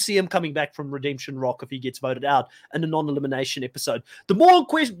just don't see him coming back from Redemption Rock if he gets voted out in a non-elimination episode. The more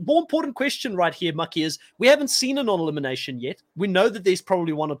important question right here, Mucky, is we haven't seen a non-elimination yet. We know that there's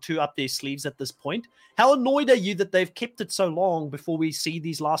probably one or two up their sleeves at this point. How annoyed are you that they've kept it so long before we see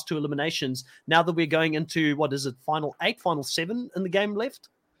these last two eliminations now that we're going into, final 8, final 7 in the game left?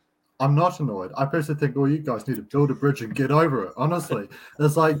 I'm not annoyed. I personally think all you guys need to build a bridge and get over it. Honestly,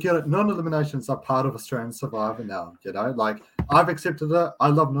 it's like, non-eliminations are part of Australian Survivor now. Like, I've accepted it. I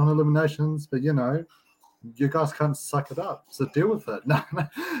love non-eliminations, but you guys can't suck it up. So deal with it. No,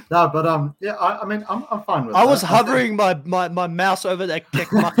 but yeah, I mean, I'm fine with it. I was hovering my mouse over that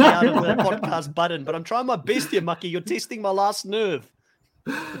kick Mucky out of the podcast button, but I'm trying my best here, Mucky. You're testing my last nerve.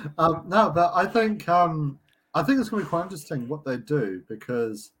 No, but I think it's going to be quite interesting what they do,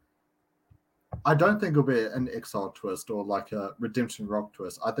 because I don't think it'll be an Exile twist or like a Redemption Rock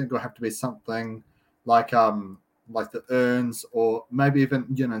twist. I think it'll have to be something like the Urns, or maybe even,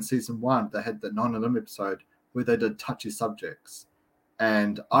 in season 1, they had the non-elim episode where they did touchy subjects.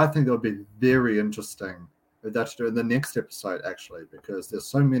 And I think it'll be very interesting if that's to do in the next episode, actually, because there's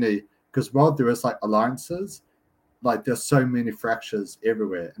so many, because while there is like alliances, like there's so many fractures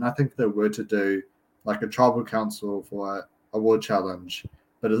everywhere. And I think if they were to do like a tribal council for a world challenge,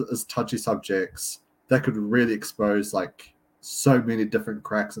 but as touchy subjects, that could really expose like so many different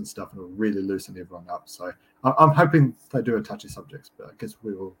cracks and stuff, and it'll really loosen everyone up. So I'm hoping they do a touchy subjects, but I guess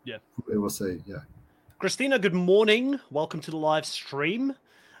we will. Yeah, we will see. Yeah. Christina, good morning. Welcome to the live stream.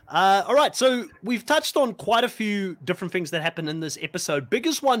 All right, so we've touched on quite a few different things that happen in this episode.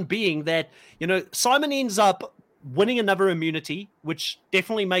 Biggest one being that Simon ends up winning another immunity, which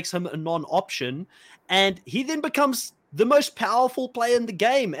definitely makes him a non-option, and he then becomes the most powerful player in the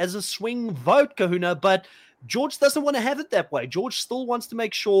game as a swing vote, Kahuna, but George doesn't want to have it that way. George still wants to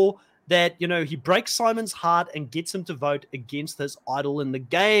make sure that, he breaks Simon's heart and gets him to vote against his idol in the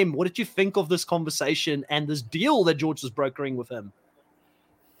game. What did you think of this conversation and this deal that George is brokering with him?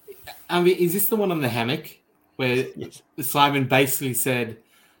 I mean, is this the one on the hammock where Simon basically said...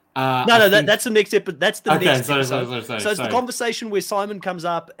 that's the next episode. That's the next sorry, episode. Sorry, so it's the conversation where Simon comes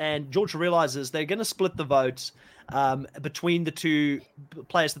up and George realizes they're going to split the votes between the two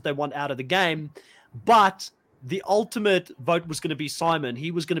players that they want out of the game. But the ultimate vote was going to be Simon.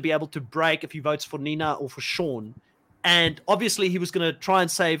 He was going to be able to break if he votes for Nina or for Sean. And obviously he was going to try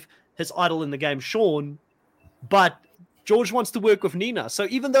and save his idol in the game, Sean, but George wants to work with Nina. So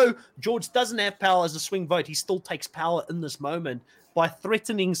even though George doesn't have power as a swing vote, he still takes power in this moment by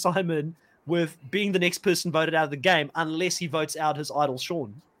threatening Simon with being the next person voted out of the game unless he votes out his idol,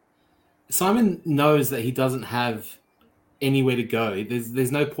 Sean. Simon knows that he doesn't have anywhere to go.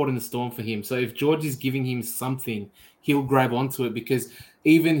 There's no port in the storm for him. So if George is giving him something, he'll grab onto it, because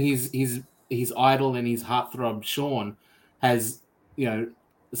even his idol and his heartthrob, Sean, has,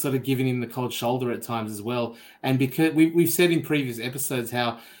 sort of given him the cold shoulder at times as well. And because we've said in previous episodes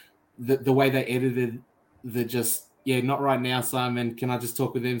how the way they edited the just, not right now, Simon, can I just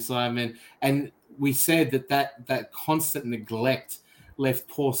talk with him, Simon? And we said that constant neglect left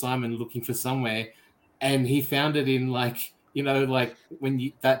poor Simon looking for somewhere, and he found it in when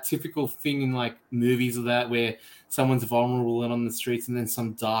that typical thing in like movies or that, where someone's vulnerable and on the streets, and then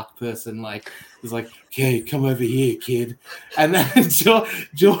some dark person is like, "Okay, come over here, kid," and then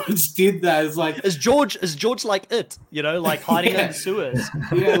George did that. It's like, is George like it, like hiding in the sewers?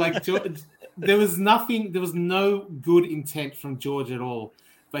 Yeah, like George, there was no good intent from George at all,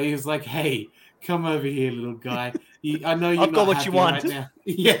 but he was like, "Hey, come over here, little guy. I know you're I've got not what you happy want." right now."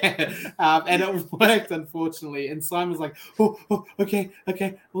 Yeah, and it worked, unfortunately. And Simon was like, "Oh, okay,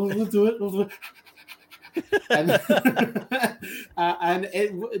 we'll do it." And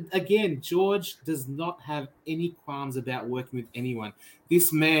again, George does not have any qualms about working with anyone.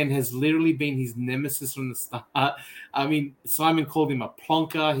 This man has literally been his nemesis from the start. I mean, Simon called him a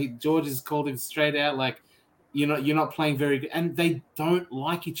plonker. George has called him straight out, like, you're not playing very good. And they don't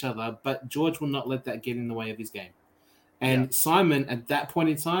like each other, but George will not let that get in the way of his game. And Simon, at that point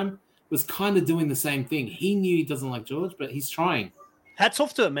in time, was kind of doing the same thing. He knew he doesn't like George, but he's trying. Hats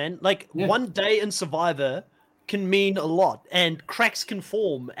off to it, man. Like, one day in Survivor can mean a lot, and cracks can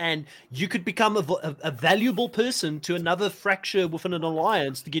form, and you could become a valuable person to another fracture within an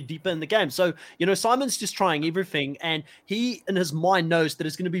alliance to get deeper in the game. So, Simon's just trying everything, and he, in his mind, knows that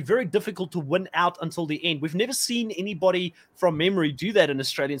it's going to be very difficult to win out until the end. We've never seen anybody from memory do that in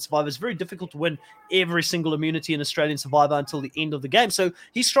Australian Survivor. It's very difficult to win every single immunity in Australian Survivor until the end of the game. So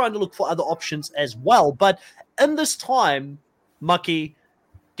he's trying to look for other options as well. But in this time, Mucky,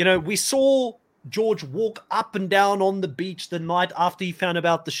 we saw George walk up and down on the beach the night after he found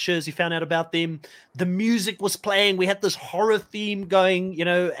about the shiz. He found out about them. The music was playing. We had this horror theme going,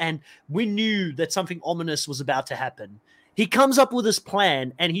 and we knew that something ominous was about to happen. He comes up with his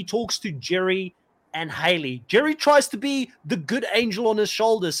plan, and he talks to Jerry and Haley. Jerry tries to be the good angel on his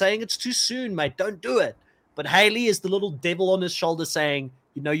shoulder, saying, "It's too soon, mate. Don't do it." But Haley is the little devil on his shoulder saying,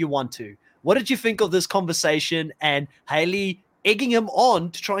 "You want to." What did you think of this conversation and Haley egging him on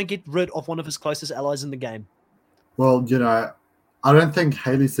to try and get rid of one of his closest allies in the game? Well, I don't think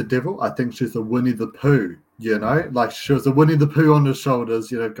Haley's the devil. I think she's a Winnie the Pooh, like she was a Winnie the Pooh on his shoulders,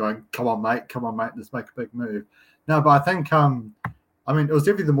 going, come on, mate, let's make a big move. No, but I think, it was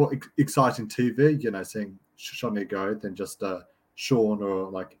definitely the more exciting TV, seeing Shawnee go than just Sean or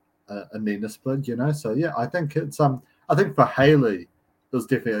like a Nina split, So, yeah, I think I think for Haley, it was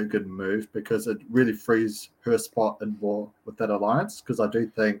definitely a good move because it really frees her spot in war with that alliance. Because I do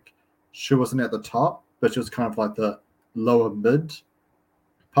think she wasn't at the top, but she was kind of like the lower mid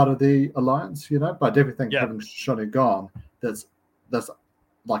part of the alliance, But I definitely think having Shawnee gone, that's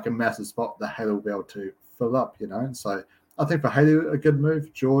like a massive spot that Haley will be able to fill up, And so I think for Haley, a good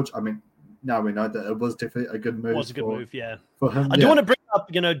move. George, now we know that it was definitely a good move. It was a good move, yeah. For him. I do want to bring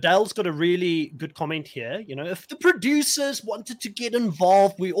up, Dale's got a really good comment here. If the producers wanted to get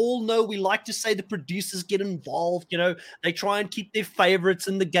involved, we all know we like to say the producers get involved. They try and keep their favorites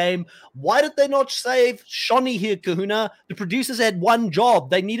in the game. Why did they not save Shawnee here, Kahuna? The producers had one job.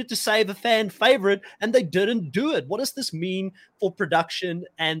 They needed to save a fan favorite, and they didn't do it. What does this mean for production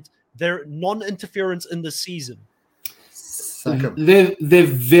and their non-interference in the season? They're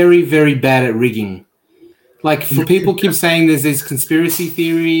very, very bad at rigging. Like, for people keep saying there's these conspiracy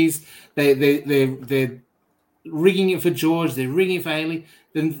theories, they're rigging it for George, they're rigging it for Haley.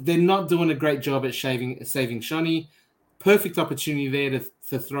 Then they're not doing a great job at saving Shawnee. Perfect opportunity there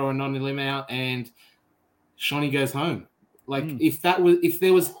to throw a non-elim out, and Shawnee goes home. Like, if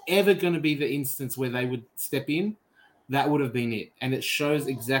there was ever going to be the instance where they would step in, that would have been it. And it shows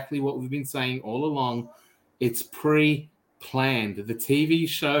exactly what we've been saying all along. It's pre-planned. The TV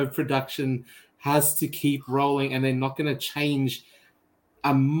show production has to keep rolling, and they're not going to change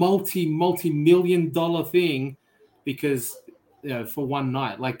a multi-million-dollar thing because, for one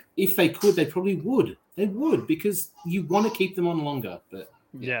night. Like, if they could, they probably would. They would, because you want to keep them on longer. But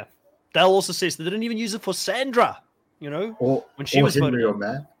yeah. Dale also says they didn't even use it for Sandra, or when she was Henry voted. or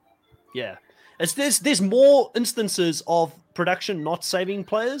Matt. Yeah. There's more instances of production not saving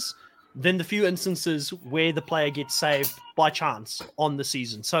players than the few instances where the player gets saved by chance on the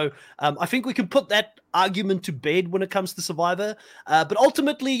season. So I think we can put that argument to bed when it comes to Survivor. But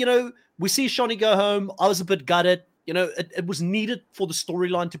ultimately, we see Shani go home. I was a bit gutted. It was needed for the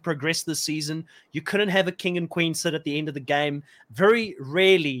storyline to progress this season. You couldn't have a king and queen sit at the end of the game. Very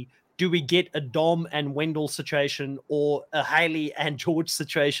rarely do we get a Dom and Wendell situation or a Haley and George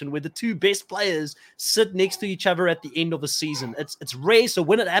situation where the two best players sit next to each other at the end of a season. It's rare, so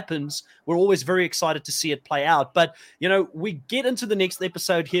when it happens, we're always very excited to see it play out. But, we get into the next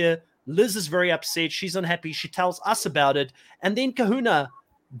episode here. Liz is very upset. She's unhappy. She tells us about it. And then Kahuna,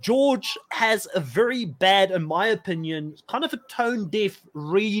 George has a very bad, in my opinion, kind of a tone-deaf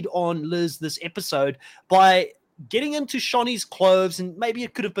read on Liz this episode by getting into Shawnee's clothes, and maybe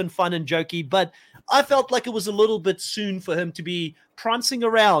it could have been fun and jokey, but I felt like it was a little bit soon for him to be prancing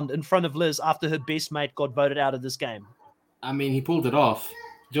around in front of Liz after her best mate got voted out of this game. I mean, he pulled it off.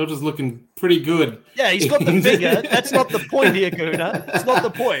 George is looking pretty good. Yeah, he's got the figure. That's not the point here, Guna. It's not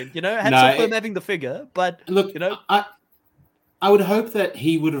the point. Hats off for him having the figure, but look, I would hope that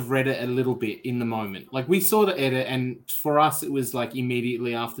he would have read it a little bit in the moment. Like, we saw the edit, and for us, it was like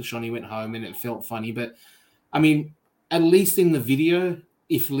immediately after Shawnee went home, and it felt funny, but I mean, at least in the video,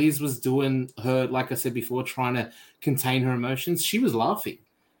 if Liz was doing her, like I said before, trying to contain her emotions, she was laughing.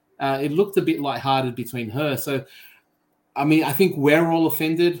 It looked a bit lighthearted between her. So, I mean, I think we're all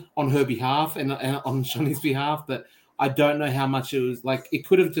offended on her behalf and on Shawnee's behalf, but I don't know how much it was. Like, it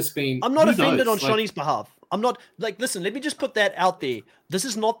could have just been... I'm not offended on Shawnee's behalf. I'm not, listen, let me just put that out there. This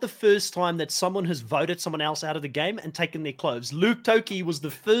is not the first time that someone has voted someone else out of the game and taken their clothes. Luke Toki was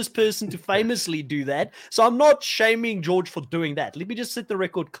the first person to famously do that. So I'm not shaming George for doing that. Let me just set the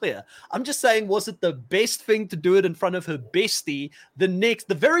record clear. I'm just saying, was it the best thing to do it in front of her bestie the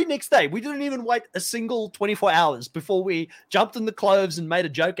very next day? We didn't even wait a single 24 hours before we jumped in the clothes and made a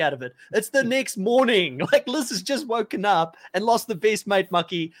joke out of it. It's the next morning. Like, Liz has just woken up and lost the best mate,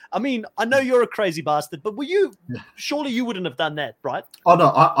 Mucky. I mean, I know you're a crazy bastard, but surely you wouldn't have done that, right? Oh, no,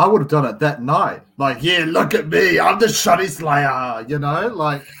 I would have done it that night. Like, yeah, look at me. I'm the Shotty Slayer,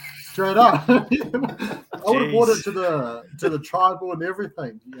 like, straight up. I would have brought it to the tribal and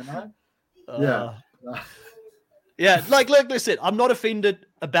everything, Yeah. Yeah, like I said, I'm not offended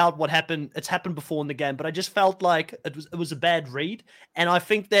about what happened. It's happened before in the game, but I just felt like it was a bad read. And I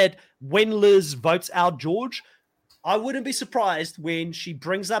think that when Liz votes out George, I wouldn't be surprised when she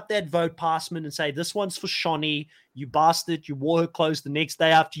brings up that vote passment and say, this one's for Shawnee. You bastard. You wore her clothes the next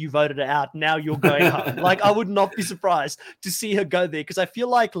day after you voted her out. Now you're going home. Like, I would not be surprised to see her go there because I feel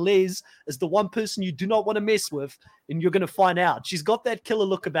like Liz is the one person you do not want to mess with, and you're going to find out. She's got that killer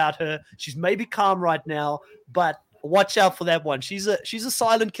look about her. She's maybe calm right now, but watch out for that one. She's a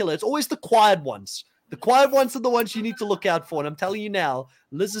silent killer. It's always the quiet ones. The quiet ones are the ones you need to look out for. And I'm telling you now,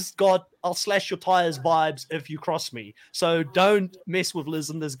 Liz has got I'll slash your tires vibes if you cross me. So don't mess with Liz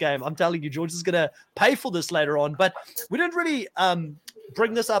in this game. I'm telling you, George is going to pay for this later on. But we didn't really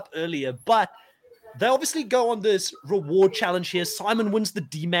bring this up earlier. But they obviously go on this reward challenge here. Simon wins the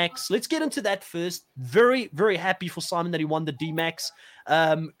D-Max. Let's get into that first. Very, very happy for Simon that he won the D-Max.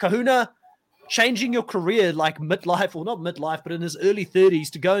 Kahuna, changing your career like midlife, or not midlife, but in his early 30s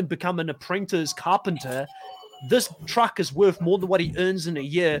to go and become an apprentice carpenter. This truck is worth more than what he earns in a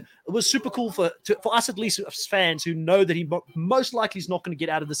year. It was super cool for us, at least as fans who know that he most likely is not going to get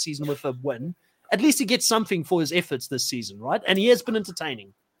out of the season with a win. At least he gets something for his efforts this season, right? And he has been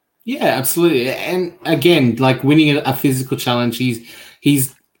entertaining. Yeah, absolutely. And again, like winning a physical challenge,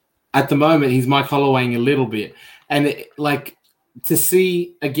 he's at the moment, he's Mike Hollowaying a little bit. And to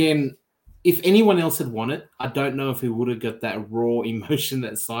see, again, if anyone else had won it, I don't know if he would have got that raw emotion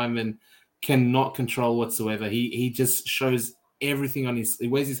that Simon cannot control whatsoever. He just shows everything he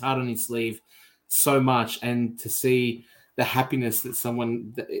wears his heart on his sleeve so much. And to see the happiness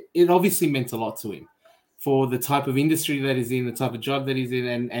that it obviously meant a lot to him for the type of industry that he's in, the type of job that he's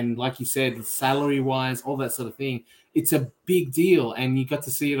in. And like you said, salary wise, all that sort of thing, it's a big deal. And you got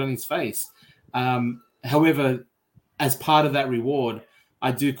to see it on his face. However, as part of that reward,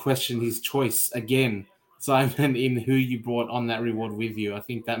 I do question his choice again, Simon, in who you brought on that reward with you. I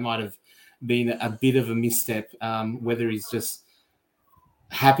think that might have been a bit of a misstep, whether he's just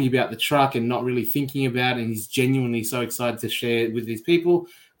happy about the truck and not really thinking about it, and he's genuinely so excited to share it with these people.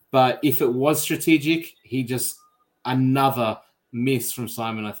 But if it was strategic, another miss from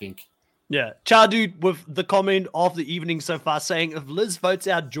Simon, I think. Yeah. Chardude with the comment of the evening so far saying, if Liz votes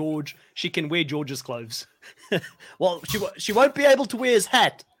out George, she can wear George's clothes. Well, she won't be able to wear his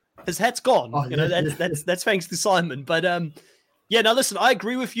hat. His hat's gone. That's thanks to Simon. But Yeah, now listen, I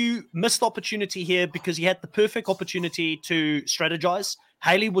agree with you. Missed opportunity here because he had the perfect opportunity to strategize.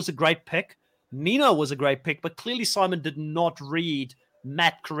 Haley was a great pick. Nina was a great pick, but clearly Simon did not read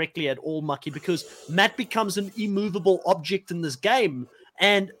Matt correctly at all, Mucky, because Matt becomes an immovable object in this game.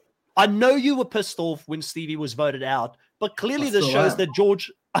 And I know you were pissed off when Stevie was voted out, but clearly this shows that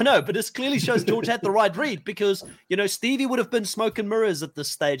George, I know, but this clearly shows George had the right read because, Stevie would have been smoke and mirrors at this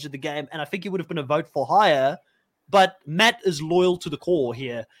stage of the game, and I think he would have been a vote for hire. But Matt is loyal to the core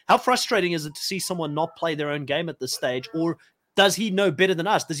here. How frustrating is it to see someone not play their own game at this stage? Or does he know better than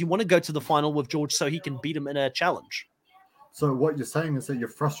us? Does he want to go to the final with George so he can beat him in a challenge? So what you're saying is that you're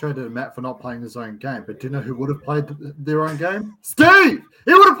frustrated at Matt for not playing his own game. But do you know who would have played their own game? Steve!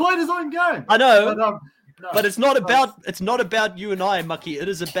 He would have played his own game. I know. But it's not about you and I, Mucky. It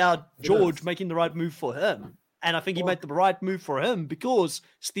is about George making the right move for him. And I think he made the right move for him because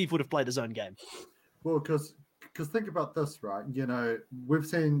Steve would have played his own game. Well, because think about this, right? We've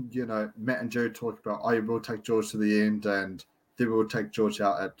seen, Matt and Jerry talk about, we'll take George to the end and then we'll take George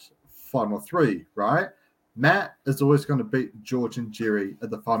out at final 3, right? Matt is always going to beat George and Jerry at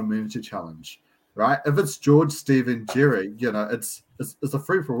the final manager challenge, right? If it's George, Steve, and Jerry, it's a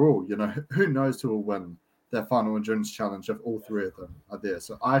free-for-all. Who knows who will win that final endurance challenge if all 3 of them are there.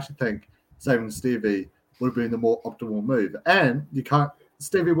 So I actually think saving Stevie would have been the more optimal move. And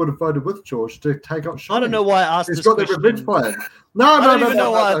Stevie would have voted with George to take out Shawnee. I don't know why I asked this question. He's got the revenge plan. I don't even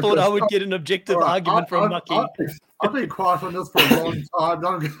know why I thought I would get an objective argument from Mucky. I've been quiet on this for a long time.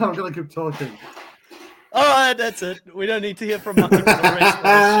 I'm going to keep talking. All right, that's it. We don't need to hear from Mucky for the rest of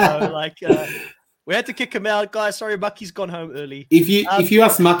the show. We had to kick him out, guys. Sorry, Mucky's gone home early. If you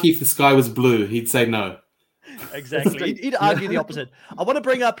asked Mucky if the sky was blue, he'd say no. Exactly. He'd argue the opposite. I want to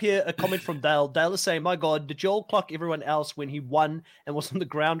bring up here a comment from Dale. Dale is saying, my God, did Joel clock everyone else when he won and was on the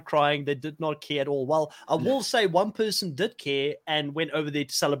ground crying? They did not care at all. Well, I will say one person did care and went over there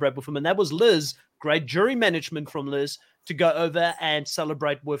to celebrate with him, and that was Liz. Great jury management from Liz to go over and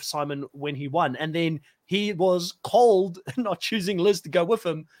celebrate with Simon when he won. And then he was cold not choosing Liz to go with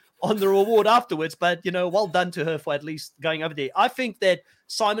him on the reward afterwards. But, well done to her for at least going over there. I think that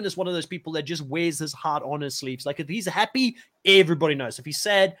Simon is one of those people that just wears his heart on his sleeves. Like, if he's happy, everybody knows. If he's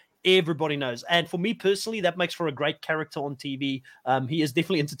sad, everybody knows. And for me personally, that makes for a great character on TV. He is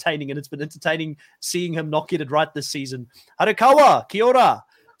definitely entertaining, and it's been entertaining seeing him not get it right this season. Harikawa, kia ora,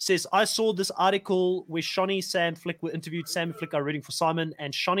 says, I saw this article where Shani, Sam Flick were interviewed. Sam and Flick are rooting for Simon,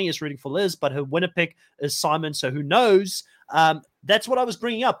 and Shani is rooting for Liz, but her winner pick is Simon, so who knows? That's what I was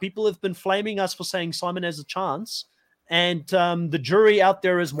bringing up. People have been flaming us for saying Simon has a chance, and the jury out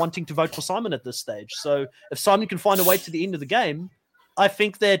there is wanting to vote for Simon at this stage. So if Simon can find a way to the end of the game, I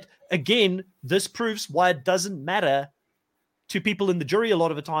think that, again, this proves why it doesn't matter to people in the jury a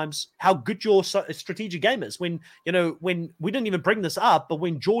lot of the times how good your strategic game is. When we didn't even bring this up, but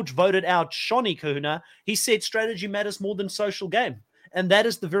when George voted out Shani Kahuna, he said strategy matters more than social game. And that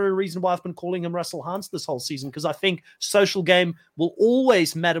is the very reason why I've been calling him Russell Hans this whole season, because I think social game will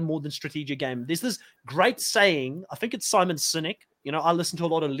always matter more than strategic game. There's this great saying, I think it's Simon Sinek. I listen to a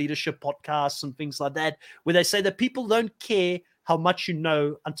lot of leadership podcasts and things like that, where they say that people don't care how much you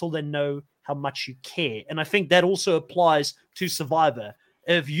know until they know how much you care. And I think that also applies to Survivor.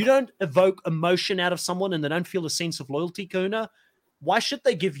 If you don't evoke emotion out of someone and they don't feel a sense of loyalty, Kahuna, why should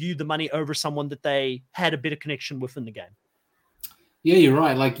they give you the money over someone that they had a better connection with in the game? Yeah, you're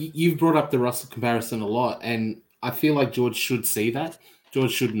right. Like, you've brought up the Russell comparison a lot, and I feel like George should see that.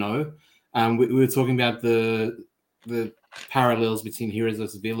 George should know. We were talking about the parallels between heroes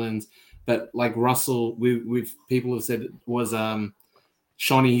versus villains, but like Russell, we've people have said it was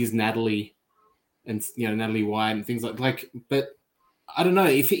Shawnee, he's Natalie, and Natalie White and things like. But I don't know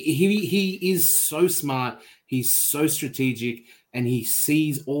if he is so smart, he's so strategic, and he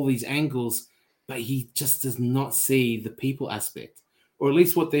sees all these angles, but he just does not see the people aspect, or at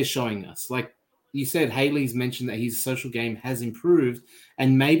least what they're showing us. Like you said, Haley's mentioned that his social game has improved,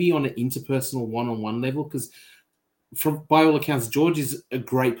 and maybe on an interpersonal one-on-one level, because by all accounts, George is a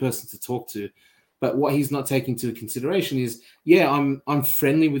great person to talk to. But what he's not taking into consideration is, I'm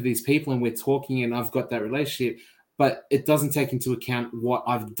friendly with these people and we're talking and I've got that relationship, but it doesn't take into account what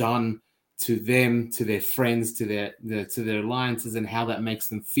I've done to them, to their friends, to their alliances, and how that makes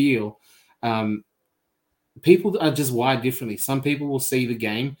them feel. People are just wired differently. Some people will see the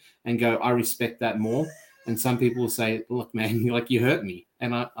game and go, I respect that more. And some people will say, look, man, you hurt me.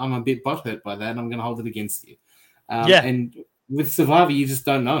 And I'm a bit butthurt by that, and I'm going to hold it against you. And with Survivor, you just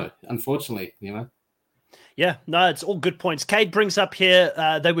don't know, unfortunately, Yeah, no, it's all good points. Cade brings up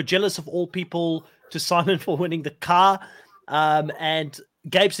here, they were jealous of all people to Simon for winning the car. And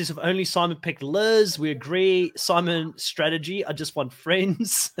Gabe says, if only Simon picked Liz. We agree. Simon strategy. I just want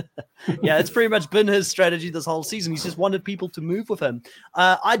friends. Yeah, it's pretty much been his strategy this whole season. He's just wanted people to move with him.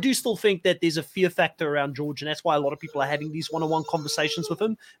 I do still think that there's a fear factor around George, and that's why a lot of people are having these one-on-one conversations with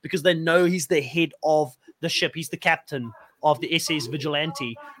him, because they know he's the head of the ship. He's the captain of the SS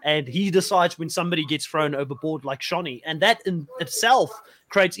Vigilante, and he decides when somebody gets thrown overboard like Shani. And that in itself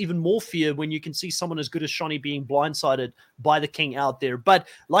creates even more fear when you can see someone as good as Shani being blindsided by the king out there. But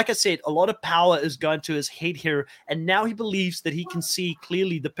like I said, a lot of power is going to his head here, and now he believes that he can see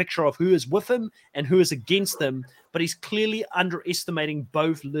clearly the picture of who is with him and who is against him. But he's clearly underestimating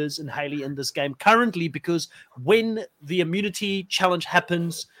both Liz and Haley in this game currently, because when the immunity challenge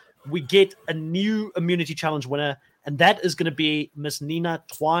happens, we get a new immunity challenge winner, and that is going to be Miss Nina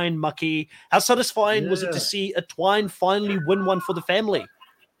Twine Mucky. How satisfying was it to see a Twine finally win one for the family?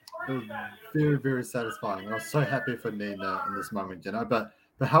 Very, very satisfying. I was so happy for Nina in this moment, but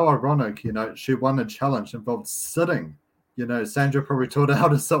how ironic, she won a challenge involved sitting. Sandra probably taught her how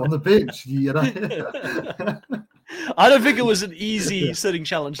to sit on the bench, I don't think it was an easy sitting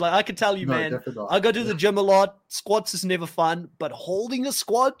challenge. Like, I can tell you, man, I go to the gym a lot. Squats is never fun, but holding a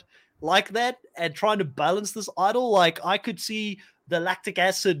squat like that and trying to balance this idol, like, I could see the lactic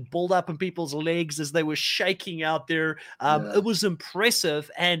acid build up in people's legs as they were shaking out there. It was impressive.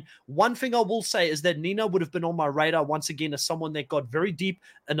 And one thing I will say is that Nina would have been on my radar once again as someone that got very deep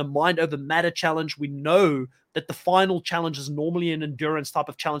in a mind over matter challenge. We know that the final challenge is normally an endurance type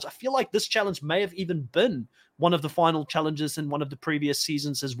of challenge. I feel like this challenge may have even been one of the final challenges in one of the previous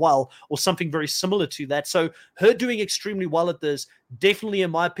seasons as well, or something very similar to that. So her doing extremely well at this, definitely, in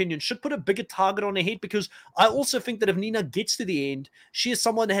my opinion, should put a bigger target on her head, because I also think that if Nina gets to the end, she is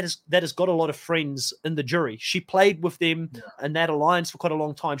someone that has got a lot of friends in the jury. She played with them in that alliance for quite a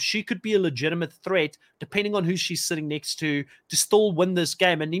long time. She could be a legitimate threat, depending on who she's sitting next to still win this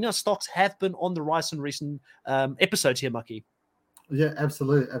game. And Nina's stocks have been on the rise in recent episodes here, Mucky. Yeah,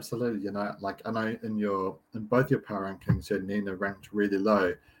 absolutely. Like, I know in both your power rankings, Nina ranked really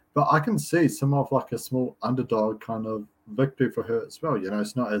low, but I can see some of like a small underdog kind of victory for her as well.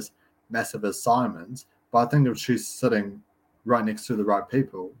 It's not as massive as Simon's, but I think if she's sitting right next to the right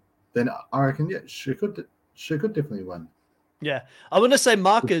people, then I reckon she could definitely win. Yeah, I want to say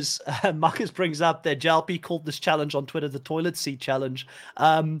Marcus brings up that JLP called this challenge on Twitter the toilet seat challenge.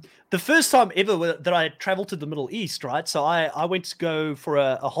 The first time ever that I traveled to the Middle East, right? So I went to go for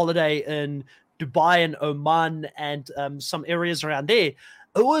a holiday in Dubai and Oman and some areas around there.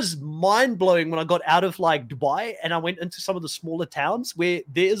 It was mind-blowing when I got out of like Dubai and I went into some of the smaller towns where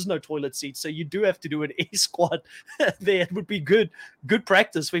there is no toilet seat. So you do have to do an air squat there. It would be good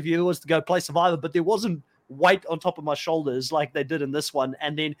practice if you was to go play Survivor, but there wasn't weight on top of my shoulders like they did in this one,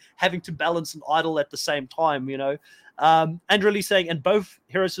 and then having to balance an idol at the same time, and really saying, and both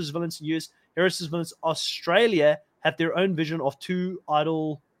Heroes vs. Villains in US, Heroes vs. Villains Australia have their own vision of two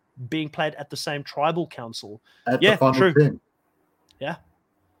idol being played at the same tribal council. The final true. 10. Yeah.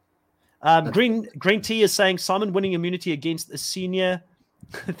 Green Tea is saying Simon winning immunity against a senior,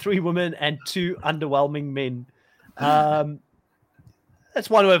 3 women and 2 underwhelming men. That's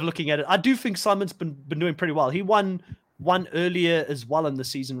one way of looking at it. I do think Simon's been doing pretty well. He won earlier as well in the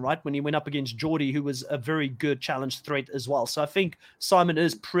season, right? When he went up against Geordie, who was a very good challenge threat as well. So I think Simon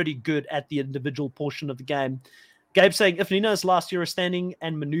is pretty good at the individual portion of the game. Gabe saying, if Nina's last year is standing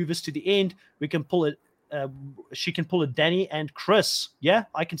and maneuvers to the end, we can pull it. She can pull a Danny and Chris. Yeah,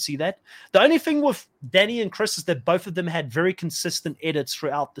 I can see that. The only thing with Danny and Chris is that both of them had very consistent edits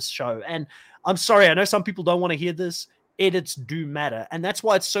throughout this show. And I'm sorry, I know some people don't want to hear this. Edits do matter. And that's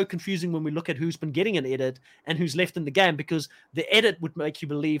why it's so confusing when we look at who's been getting an edit and who's left in the game, because the edit would make you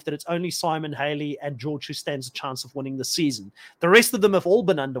believe that it's only Simon, Haley, and George who stands a chance of winning the season. The rest of them have all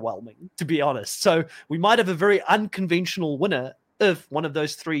been underwhelming, to be honest. So we might have a very unconventional winner if one of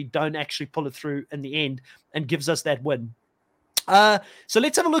those 3 don't actually pull it through in the end and gives us that win. So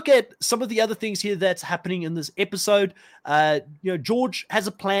let's have a look at some of the other things here that's happening in this episode. George has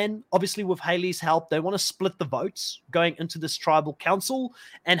a plan, obviously with Haley's help. They want to split the votes going into this tribal council,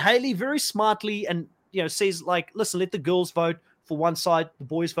 and Haley very smartly and says, like, listen, let the girls vote for one side, the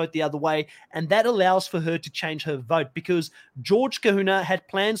boys vote the other way, and that allows for her to change her vote, because George Kahuna had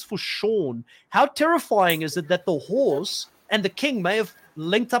plans for Sean. How terrifying is it that the horse and the king may have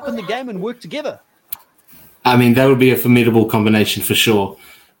linked up in the game and worked together? I mean, that would be a formidable combination for sure.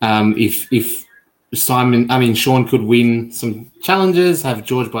 If Sean could win some challenges, have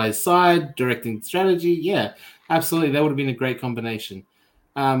George by his side, directing strategy. Yeah, absolutely. That would have been a great combination.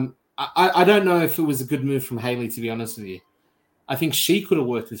 I don't know if it was a good move from Haley, to be honest with you. I think she could have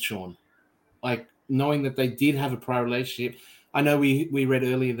worked with Sean, like knowing that they did have a prior relationship. I know we read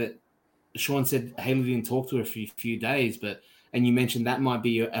earlier that Sean said Haley didn't talk to her for a few days, and you mentioned that might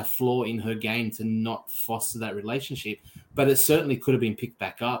be a flaw in her game to not foster that relationship, but it certainly could have been picked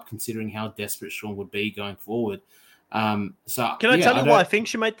back up considering how desperate Sean would be going forward. So can I tell you why I think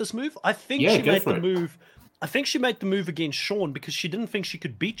she made this move? I think she made the move. I think she made the move against Sean because she didn't think she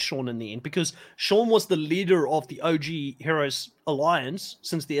could beat Sean in the end, because Sean was the leader of the OG Heroes Alliance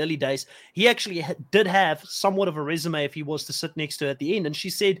since the early days. He actually did have somewhat of a resume if he was to sit next to her at the end. And she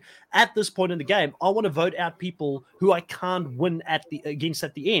said, at this point in the game, I want to vote out people who I can't win against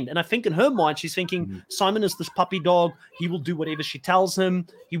at the end. And I think in her mind, she's thinking, Simon is this puppy dog. He will do whatever she tells him.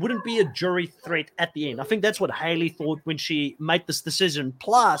 He wouldn't be a jury threat at the end. I think that's what Haley thought when she made this decision.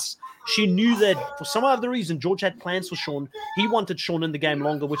 Plus, she knew that for some other reason, George had plans for Sean. He wanted Sean in the game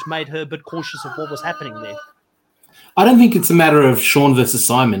longer, which made her a bit cautious of what was happening there. I don't think it's a matter of Sean versus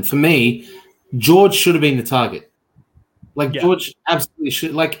Simon. For me, George should have been the target. George absolutely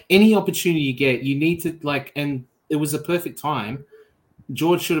should. Like, any opportunity you get, you need to, and it was a perfect time.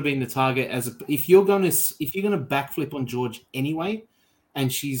 George should have been the target. If you're gonna backflip on George anyway,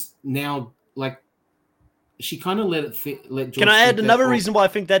 and she's now she kind of let George. Can I add another reason why I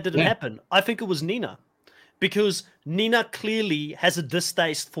think that didn't happen? I think it was Nina. Because Nina clearly has a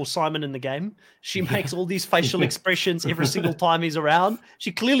distaste for Simon in the game. She makes all these facial expressions every single time he's around.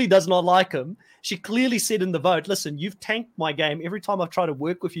 She clearly does not like him. She clearly said in the vote, listen, you've tanked my game. Every time I've tried to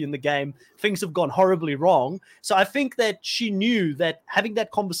work with you in the game, things have gone horribly wrong. So I think that she knew that having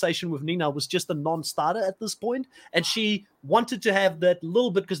that conversation with Nina was just a non-starter at this point. And she wanted to have that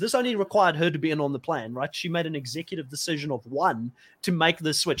little bit, because this only required her to be in on the plan, right? She made an executive decision of one to make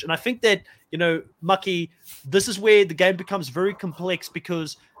this switch. And I think that, Mucky, this is where the game becomes very complex,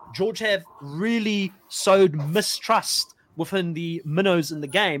 because George have really sowed mistrust within the minnows in the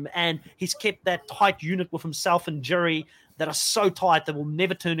game, and he's kept that tight unit with himself and Jerry that are so tight that will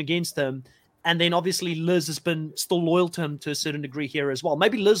never turn against him. And then obviously Liz has been still loyal to him to a certain degree here as well.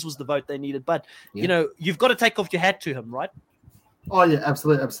 Maybe Liz was the vote they needed, but you've got to take off your hat to him, right? Oh yeah,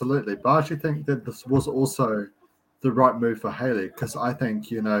 absolutely. But I actually think that this was also the right move for Haley, because I think,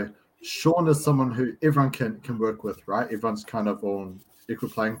 Sean is someone who everyone can work with, right? Everyone's kind of on equal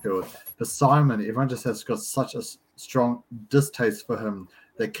playing field. But Simon, everyone just has got such a strong distaste for him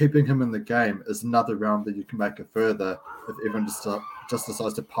that keeping him in the game is another round that you can make it further if everyone just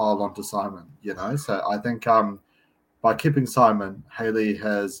decides to pile onto Simon, So I think by keeping Simon, Haley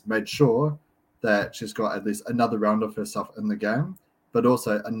has made sure that she's got at least another round of herself in the game, but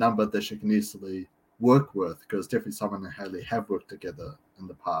also a number that she can easily work with, because definitely Simon and Haley have worked together in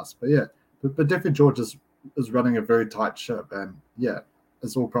the past. But yeah, but definitely George is running a very tight ship, and yeah,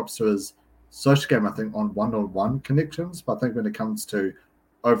 it's all props to his social game, I think, on one-on-one connections. But I think when it comes to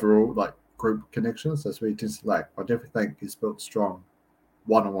overall group connections, that's where he tends to lack. I definitely think he's built strong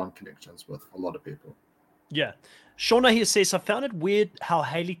one-on-one connections with a lot of people. Yeah. Shauna here says, I found it weird how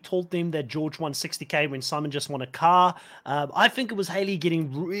Haley told them that George won 60K when Simon just won a car. I think it was Haley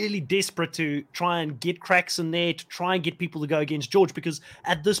getting really desperate to try and get cracks in there, to try and get people to go against George, because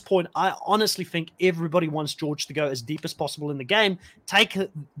at this point, I honestly think everybody wants George to go as deep as possible in the game, take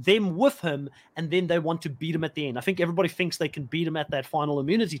them with him, and then they want to beat him at the end. I think everybody thinks they can beat him at that final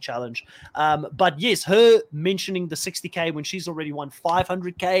immunity challenge. But yes, her mentioning the 60K when she's already won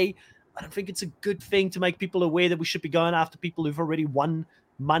 500K, I don't think it's a good thing to make people aware that we should be going after people who've already won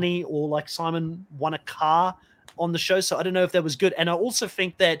money, or like Simon won a car on the show. So I don't know if that was good. And I also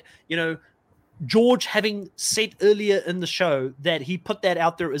think that, George having said earlier in the show that he put that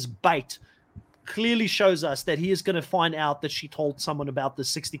out there as bait clearly shows us that he is going to find out that she told someone about the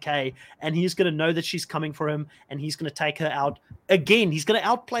 60K, and he's going to know that she's coming for him, and he's going to take her out again. He's going to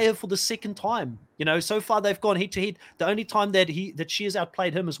outplay her for the second time. So far they've gone head to head. The only time that she has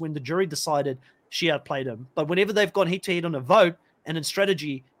outplayed him is when the jury decided she outplayed him. But whenever they've gone head to head on a vote and in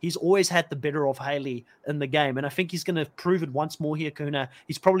strategy, he's always had the better of Haley in the game. And I think he's going to prove it once more here, Kuna.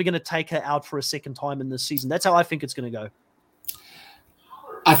 He's probably going to take her out for a second time in this season. That's how I think it's going to go.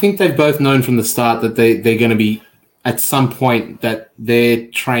 I think they've both known from the start that they're going to be at some point that their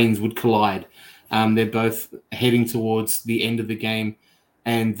trains would collide. They're both heading towards the end of the game,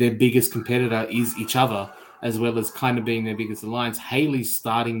 and their biggest competitor is each other, as well as kind of being their biggest alliance. Haley's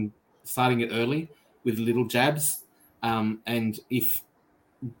starting it early with little jabs, and if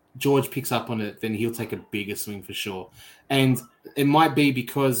George picks up on it, then he'll take a bigger swing for sure. And it might be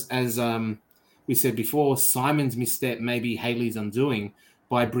because, as we said before, Simon's misstep may be Haley's undoing.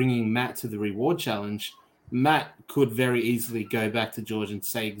 By bringing Matt to the reward challenge, Matt could very easily go back to George and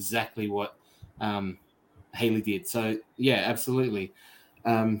say exactly what Haley did. So, yeah, absolutely.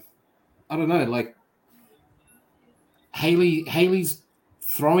 I don't know. Haley's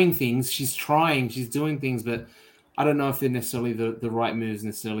throwing things. She's trying. She's doing things, but I don't know if they're necessarily the right moves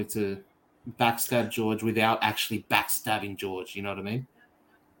necessarily to backstab George without actually backstabbing George. You know what I mean?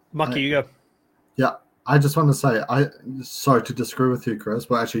 Mucky, you go. Yeah, I just want to say, sorry to disagree with you, Chris.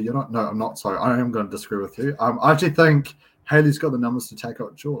 Well, actually, you're not. No, I'm not sorry. I am going to disagree with you. I actually think Haley's got the numbers to take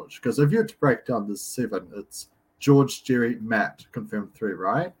out George, because if you had to break down this 7, it's George, Jerry, Matt, confirmed 3,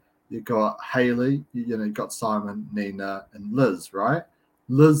 right? You got Haley, you got Simon, Nina, and Liz, right?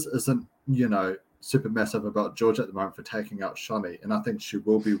 Liz isn't, super massive about George at the moment for taking out Shani, and I think she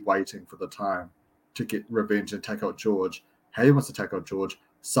will be waiting for the time to get revenge and take out George. Haley wants to take out George.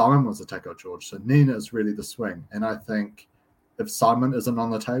 Simon wants to take out George. So Nina is really the swing. And I think if Simon isn't on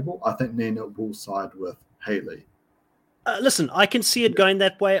the table, I think Nina will side with Haley. Listen, I can see it going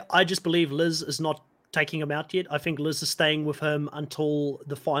that way. I just believe Liz is not taking him out yet. I think Liz is staying with him until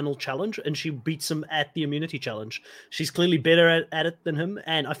the final challenge, and she beats him at the immunity challenge. She's clearly better at it than him,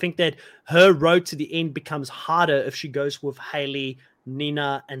 and I think that her road to the end becomes harder if she goes with Haley,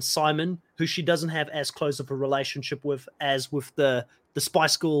 Nina, and Simon, who she doesn't have as close of a relationship with as with the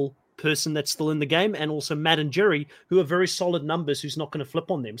Spice Girl person that's still in the game, and also Matt and Jerry, who are very solid numbers, who's not going to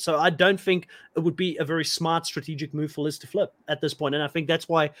flip on them. So I don't think it would be a very smart strategic move for Liz to flip at this point. And I think that's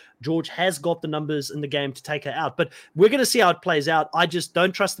why George has got the numbers in the game to take her out. But we're going to see how it plays out. I just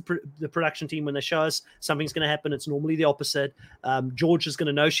don't trust the production team when they show us something's going to happen. It's normally the opposite. George is going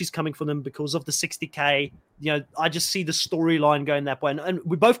to know she's coming for them because of the 60K. I just see the storyline going that way. And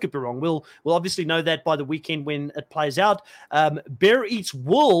we both could be wrong. We'll obviously know that by the weekend when it plays out. Bear Eats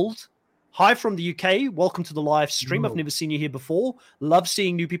World, hi from the UK. Welcome to the live stream. I've never seen you here before. Love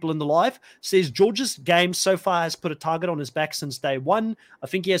seeing new people in the live. Says George's game so far has put a target on his back since day one. I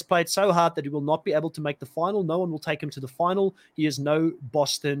think he has played so hard that he will not be able to make the final. No one will take him to the final. He is no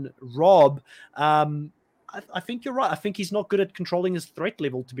Boston Rob. I think you're right. I think he's not good at controlling his threat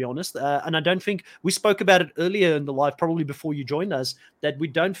level, to be honest. And I don't think we spoke about it earlier in the live, probably before you joined us, that we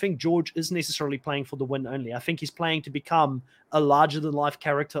don't think George is necessarily playing for the win only. I think he's playing to become a larger than life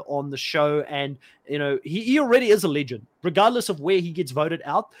character on the show. And, he already is a legend. Regardless of where he gets voted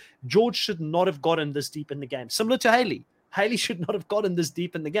out, George should not have gotten this deep in the game. Similar to Haley. Haley should not have gotten this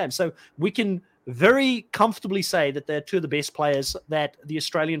deep in the game. So we can very comfortably say that they're two of the best players that the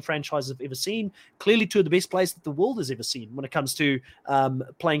Australian franchise have ever seen. Clearly two of the best players that the world has ever seen when it comes to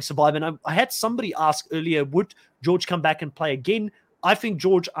playing Survivor. And I had somebody ask earlier, would George come back and play again? I think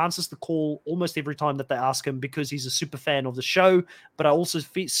George answers the call almost every time that they ask him because he's a super fan of the show. But I also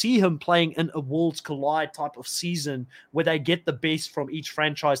see him playing in a Worlds Collide type of season where they get the best from each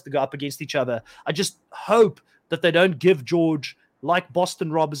franchise to go up against each other. I just hope that they don't give George, like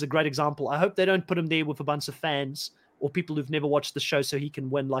Boston Rob is a great example. I hope they don't put him there with a bunch of fans or people who've never watched the show so he can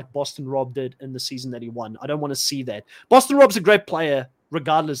win like Boston Rob did in the season that he won. I don't want to see that. Boston Rob's a great player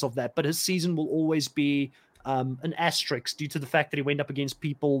regardless of that, but his season will always be an asterisk due to the fact that he went up against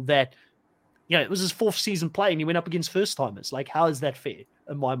people that, it was his 4th season playing. He went up against first-timers. Like, how is that fair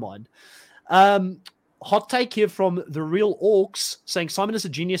in my mind? Hot take here from the Real Orcs saying Simon is a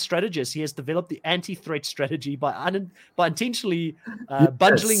genius strategist. He has developed the anti-threat strategy by intentionally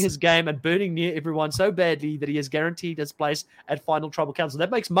bundling his game and burning near everyone so badly that he has guaranteed his place at Final Tribal Council. That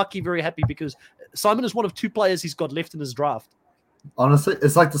makes Mucky very happy because Simon is one of 2 players he's got left in his draft. Honestly,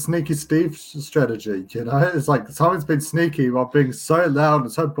 it's like the sneaky Steve strategy, It's like Simon's been sneaky while being so loud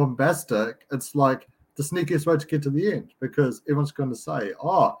and so bombastic. It's like the sneakiest way to get to the end because everyone's going to say,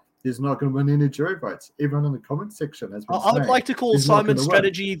 he's not going to win any jury votes. Everyone in the comment section has been saying, I would like to call Simon's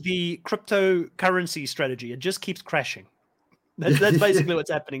strategy the cryptocurrency strategy. It just keeps crashing. That's basically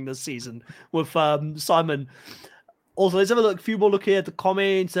what's happening this season with Simon. Also, let's have a few more look here at the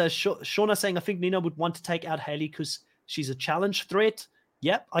comments. Shauna saying, I think Nina would want to take out Haley because she's a challenge threat.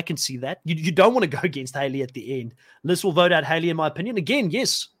 Yep, I can see that. You don't want to go against Haley at the end. Liz will vote out Haley, in my opinion. Again,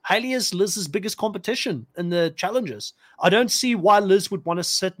 yes, Haley is Liz's biggest competition in the challenges. I don't see why Liz would want to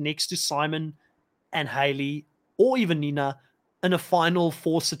sit next to Simon and Haley or even Nina in a final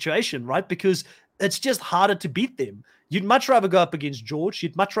 4 situation, right? Because it's just harder to beat them. You'd much rather go up against George.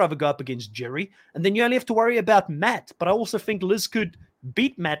 You'd much rather go up against Jerry. And then you only have to worry about Matt. But I also think Liz could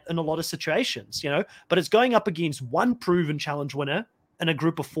beat Matt in a lot of situations, But it's going up against one proven challenge winner in a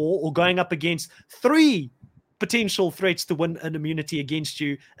group of 4 or going up against 3 potential threats to win an immunity against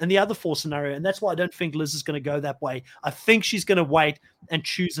you in the other 4 scenario. And that's why I don't think Liz is going to go that way. I think she's going to wait and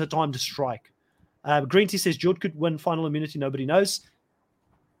choose her time to strike. Green Tea says George could win final immunity. Nobody knows.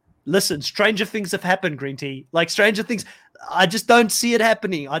 Listen, stranger things have happened, Green Tea. Like stranger things. I just don't see it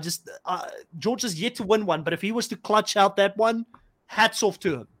happening. George is yet to win one, but if he was to clutch out that one, hats off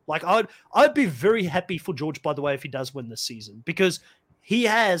to him. Like I'd be very happy for George, by the way, if he does win this season, because he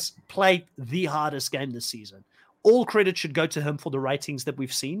has played the hardest game this season. All credit should go to him for the ratings that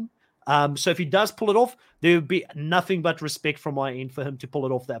we've seen. So if he does pull it off, there would be nothing but respect from my end for him to pull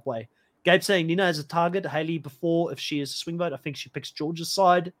it off that way. Gabe saying Nina as a target, Haley before, if she is a swing vote, I think she picks George's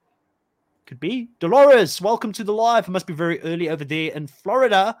side. Could be. Dolores, welcome to the live. It must be very early over there in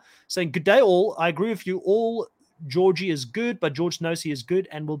Florida. Saying, good day all. I agree with you all. Georgie is good, but George knows he is good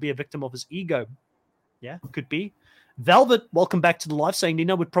and will be a victim of his ego. Yeah, could be. Velvet, welcome back to the live. Saying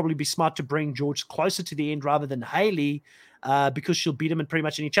Nina would probably be smart to bring George closer to the end rather than Haley because she'll beat him in pretty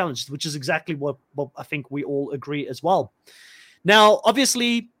much any challenge, which is exactly what I think we all agree as well. Now,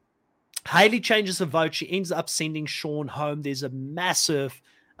 obviously, Haley changes her vote. She ends up sending Sean home. There's a massive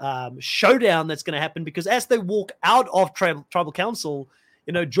showdown that's going to happen because as they walk out of tribal council,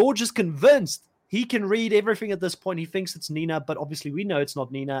 George is convinced he can read everything at this point. He thinks it's Nina, but obviously we know it's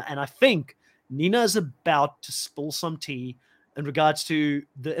not Nina. And I think Nina is about to spill some tea in regards to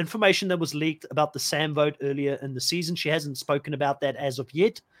the information that was leaked about the Sam vote earlier in the season. She hasn't spoken about that as of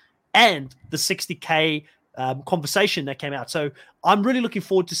yet. And the 60K conversation that came out. So I'm really looking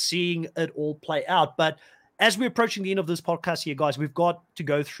forward to seeing it all play out. But as we're approaching the end of this podcast here, guys, we've got to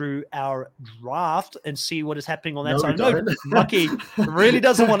go through our draft and see what is happening on that side. I know Lucky really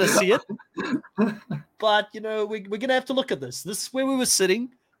doesn't want to see it, but, we're going to have to look at this. This is where we were sitting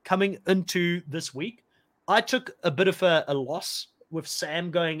coming into this week. I took a bit of a loss with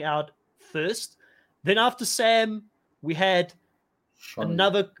Sam going out first. Then after Sam, we had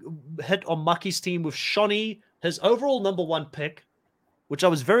another hit on Mucky's team with Shawnee, his overall number one pick, which I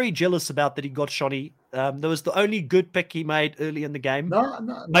was very jealous about that he got Shawnee. That was the only good pick he made early in the game.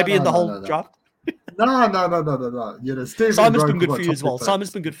 Maybe in the whole draft. No. Simon's been good for you as well.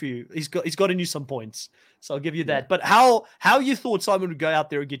 Simon's been good for you. He's gotten you some points. So I'll give you that. But how you thought Simon would go out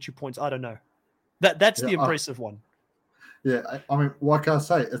there and get you points, I don't know. That's the impressive one. Yeah, I mean, like I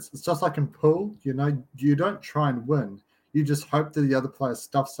say, it's just like in pool, you don't try and win. You just hope that the other player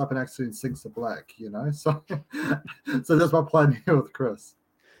stuffs up and actually sinks the black, So that's my plan here with Chris.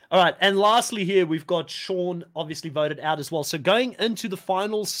 All right. And lastly here, we've got Sean obviously voted out as well. So going into the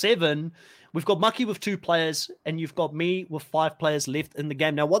final 7, we've got Mucky with 2 players and you've got me with 5 players left in the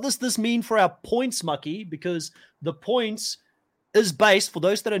game. Now, what does this mean for our points, Mucky? Because the points is based, for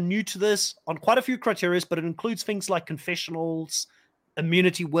those that are new to this, on quite a few criteria, but it includes things like confessionals,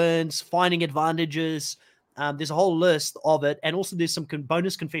 immunity wins, finding advantages. There's a whole list of it. And also there's some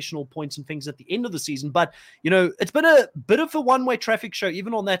bonus confessional points and things at the end of the season. But, it's been a bit of a one-way traffic show,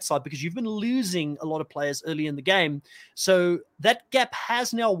 even on that side, because you've been losing a lot of players early in the game. So that gap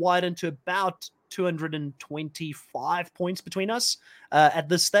has now widened to about 225 points between us at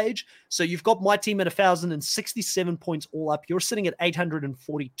this stage. So you've got my team at 1,067 points all up. You're sitting at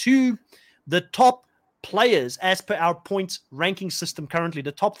 842. The top players, as per our points ranking system currently,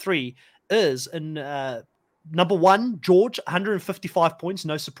 the top 3 is in number 1, George, 155 points,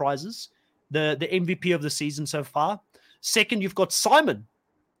 no surprises. The MVP of the season so far. Second, you've got Simon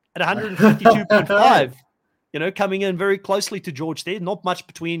at 152.5. Coming in very closely to George there. Not much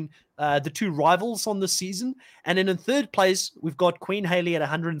between the 2 rivals on the season. And then in third place, we've got Queen Haley at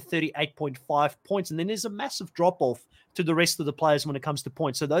 138.5 points. And then there's a massive drop-off to the rest of the players when it comes to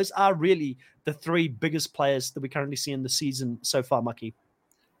points. So those are really the 3 biggest players that we currently see in the season so far, Mucky.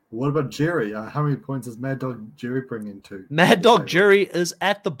 What about Jerry? How many points does Mad Dog Jerry bring into? Mad Dog Jerry is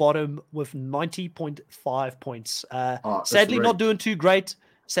at the bottom with 90.5 points. Sadly, not doing too great.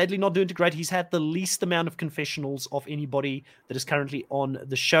 He's had the least amount of confessionals of anybody that is currently on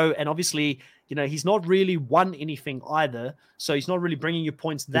the show. And obviously, he's not really won anything either. So he's not really bringing you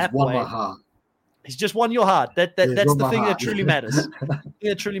points that way. My heart. He's just won your heart. That's the thing that truly matters.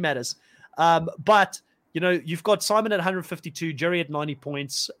 It truly matters. But you've got Simon at 152, Jerry at 90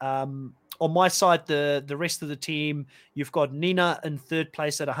 points. On my side, the rest of the team, you've got Nina in third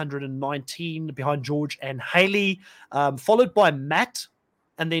place at 119 behind George and Haley, followed by Matt.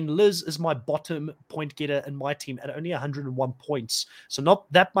 And then Liz is my bottom point getter in my team at only 101 points. So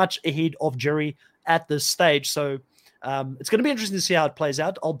not that much ahead of Jerry at this stage. So it's going to be interesting to see how it plays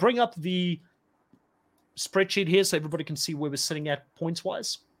out. I'll bring up the spreadsheet here so everybody can see where we're sitting at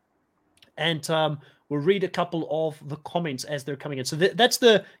points-wise. And we'll read a couple of the comments as they're coming in. So that's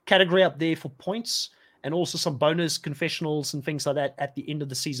the category up there for points and also some bonus confessionals and things like that at the end of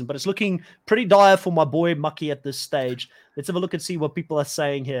the season. But it's looking pretty dire for my boy Mucky at this stage. Let's have a look and see what people are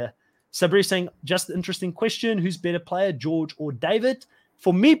saying here. Sabri saying, just an interesting question. Who's better player, George or David?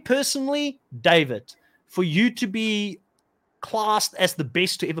 For me personally, David. For you to be classed as the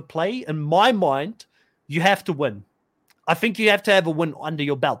best to ever play, in my mind, you have to win. I think you have to have a win under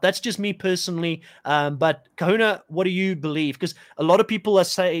your belt. That's just me personally. But Kahuna, what do you believe? Because a lot of people are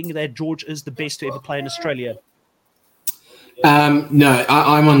saying that George is the best to ever play in Australia. No,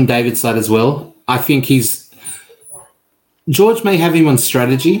 I'm on David's side as well. I think George may have him on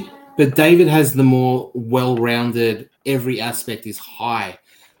strategy, but David has the more well-rounded, every aspect is high.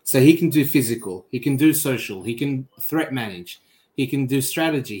 So he can do physical, he can do social, he can threat manage, he can do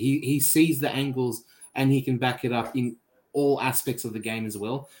strategy. He sees the angles and he can back it up in all aspects of the game as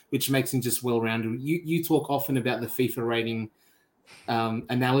well, which makes him just well-rounded. You talk often about the FIFA rating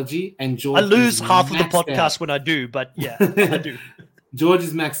analogy, and George I lose half of the podcast out. when I do, but yeah, I do. George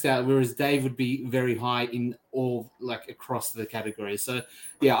is maxed out, whereas Dave would be very high in all, like, across the categories. So,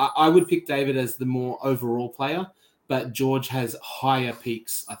 yeah, I would pick David as the more overall player, but George has higher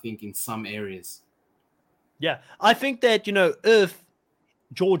peaks, I think, in some areas. Yeah, I think that, if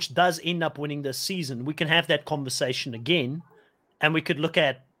George does end up winning this season, we can have that conversation again, and we could look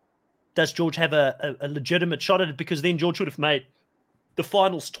at, does George have a legitimate shot at it? Because then George would have made the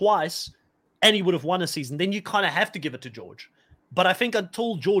finals twice, and he would have won a season. Then you kind of have to give it to George. But I think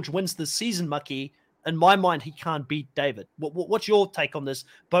until George wins this season, Mucky, in my mind, he can't beat David. What's your take on this?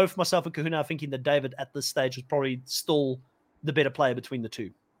 Both myself and Kahuna are thinking that David at this stage is probably still the better player between the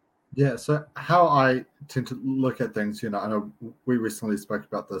two. Yeah, so how I tend to look at things, I know we recently spoke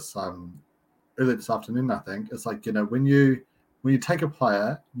about this earlier this afternoon, I think. It's like, when you take a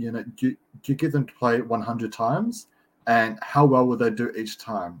player, you get them to play 100 times, and how well will they do each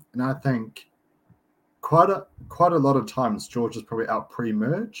time? And I think quite a lot of times George is probably out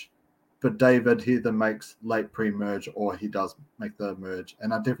pre-merge, but David either makes late pre-merge or he does make the merge.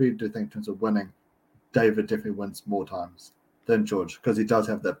 And I definitely do think in terms of winning, David definitely wins more times than George, because he does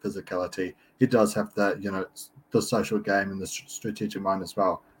have that physicality. He does have that, the social game and the strategic mind as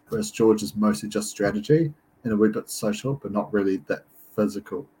well. Whereas George is mostly just strategy and a wee bit social, but not really that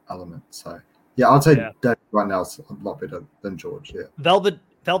physical element. So, yeah, I'd say David right now is a lot better than George, yeah.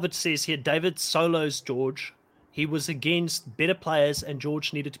 Velvet says here, David solos George. He was against better players, and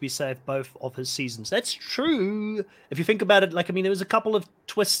George needed to be saved both of his seasons. That's true. If you think about it, there was a couple of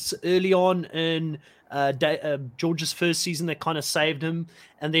twists early on in George's first season that kind of saved him.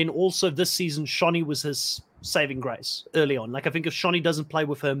 And then also this season, Shonny was his saving grace early on. I think if Shonny doesn't play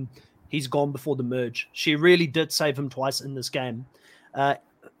with him, he's gone before the merge. She really did save him twice in this game.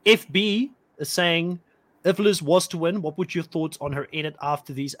 FB is saying, if Liz was to win, what would your thoughts on her edit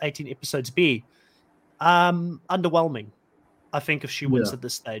after these 18 episodes be? Underwhelming, I think, if she wins at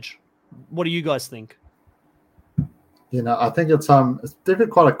this stage. What do you guys think? I think it's definitely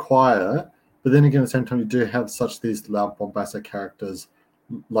quite a choir, but then again, at the same time, you do have these loud, bombastic characters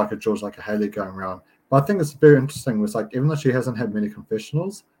like a George, like a Haley going around. But I think it's very interesting. It's even though she hasn't had many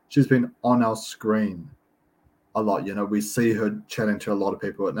confessionals, she's been on our screen a lot. We see her chatting to a lot of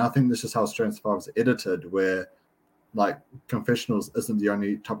people, and I think this is how Australian Survivor is edited, where confessionals isn't the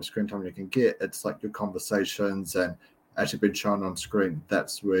only type of screen time you can get. It's your conversations and actually being shown on screen.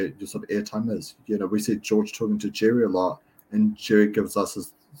 That's where your sort of airtime is. We see George talking to Jerry a lot, and Jerry gives us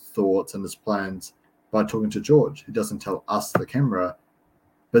his thoughts and his plans by talking to George. He doesn't tell us, the camera,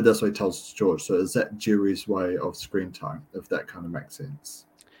 but that's what he tells George. So is that Jerry's way of screen time, if that kind of makes sense?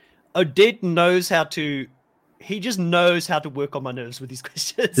 Odette knows he just knows how to work on my nerves with these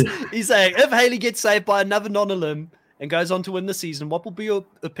questions. He's saying, if Haley gets saved by another non-alum and goes on to win the season, what will be your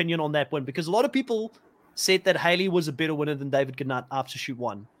opinion on that win? Because a lot of people said that Haley was a better winner than David Gannett after shoot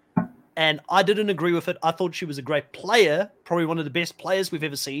one. And I didn't agree with it. I thought she was a great player, probably one of the best players we've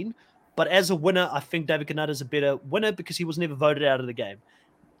ever seen. But as a winner, I think David Gannett is a better winner because he was never voted out of the game.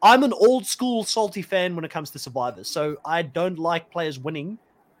 I'm an old school salty fan when it comes to Survivors. So I don't like players winning.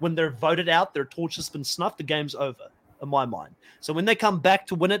 When they're voted out, their torch has been snuffed, the game's over, in my mind. So when they come back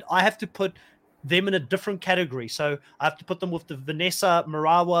to win it, I have to put them in a different category. So I have to put them with the Vanessa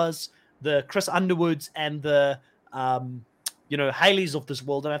Marawas, the Chris Underwoods, and the Haley's of this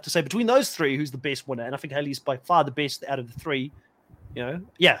world. And I have to say, between those three, who's the best winner? And I think Haley's by far the best out of the three.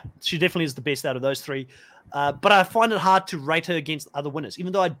 She definitely is the best out of those three. But I find it hard to rate her against other winners,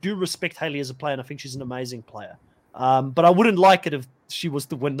 even though I do respect Haley as a player, and I think she's an amazing player. But I wouldn't like it if she was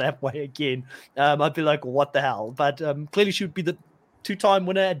to win that way again. I'd be like, what the hell? But clearly she would be the two-time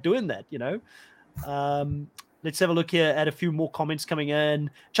winner at doing that, Let's have a look here at a few more comments coming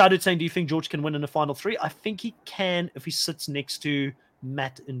in. Childhood saying, do you think George can win in the final three? I think he can if he sits next to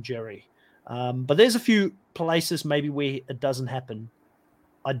Matt and Jerry. But there's a few places maybe where it doesn't happen,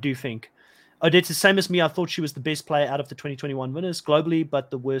 I do think. Odette's the same as me. I thought she was the best player out of the 2021 winners globally, but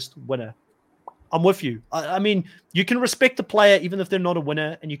the worst winner. I'm with you. I mean, you can respect the player even if they're not a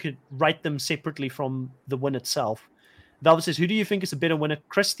winner, and you could rate them separately from the win itself. Velvet says, who do you think is a better winner,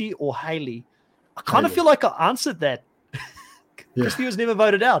 Christy or Haley? I kind of Haley. feel like I answered that. Yeah. Christy was never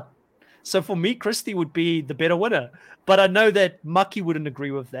voted out. So for me, Christy would be the better winner. But I know that Mucky wouldn't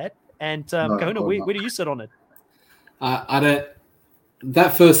agree with that. And Kahuna, where do you sit on it? I don't.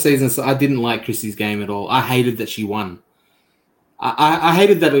 That first season, so I didn't like Christy's game at all. I hated that she won. I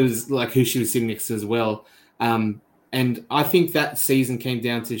hated that it was like who she was sitting next to as well. And I think that season came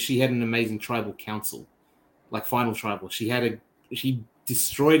down to she had an amazing tribal council, like final tribal. She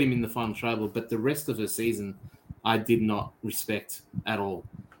destroyed him in the final tribal, but the rest of her season, I did not respect at all.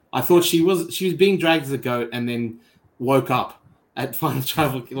 I thought she was being dragged as a goat and then woke up at final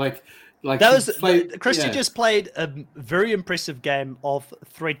tribal like that was Christy just played a very impressive game of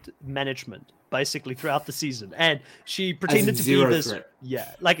threat management basically throughout the season, and she pretended to be this threat.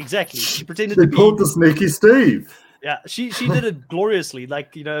 Exactly, she pretended to be the sneaky Steve. Yeah, she did it gloriously.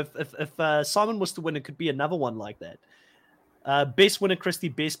 Like, if Simon was to win, it could be another one like that. Best winner Christy,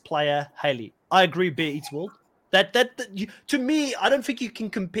 best player Haley. I agree. Bear Eats World. To me, I don't think you can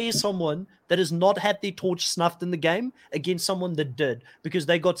compare someone that has not had their torch snuffed in the game against someone that did, because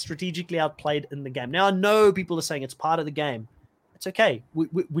they got strategically outplayed in the game. Now, I know people are saying it's part of the game. It's okay.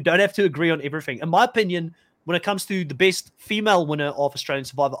 We don't have to agree on everything. In my opinion, when it comes to the best female winner of Australian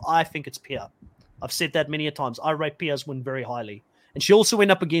Survivor, I think it's Pia. I've said that many a times. I rate Pia's win very highly. And she also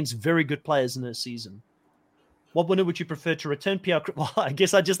went up against very good players in her season. What winner would you prefer to return, Pia? Well, I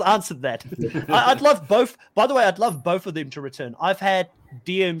guess I just answered that. I'd love both. By the way, I'd love both of them to return. I've had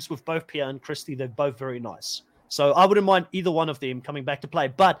DMs with both Pia and Christy. They're both very nice. So I wouldn't mind either one of them coming back to play.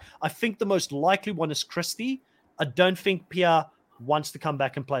 But I think the most likely one is Christy. I don't think Pia wants to come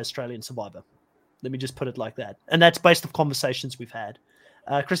back and play Australian Survivor. Let me just put it like that. And that's based off conversations we've had.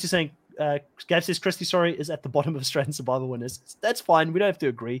 Christy saying, Gav says Christy, is at the bottom of Australian Survivor winners. That's fine. We don't have to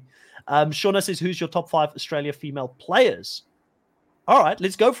agree. Shauna says, who's your top 5 Australia female players? All right,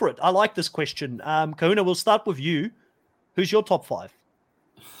 let's go for it. I like this question. Kahuna, we'll start with you. Who's your top 5?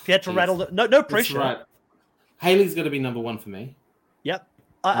 If you had to rattle no pressure. That's right. Haley's got to be number 1 for me. Yep,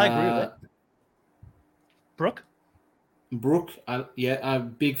 I agree with that. Brooke, I'm a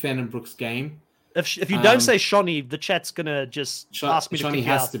big fan of Brooke's game. If you don't say Shawnee, the chat's gonna just ask me to Shawnee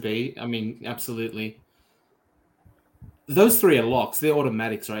has to be. I mean, absolutely. Those 3 are locks. They're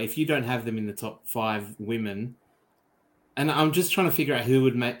automatics, right? If you don't have them in the top 5 women, and I'm just trying to figure out who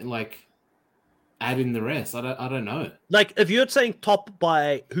would add in the rest. I don't know. Like, if you're saying top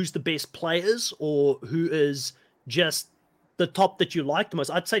by who's the best players or who is just the top that you like the most,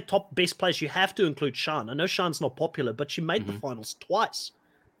 I'd say top best players. You have to include Shan. I know Shan's not popular, but she made the finals twice.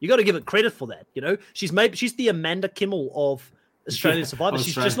 You got to give it credit for that. She's the Amanda Kimmel of Australian Survivor.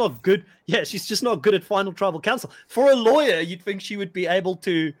 She's just not good. Yeah, she's just not good at final tribal council. For a lawyer, you'd think she would be able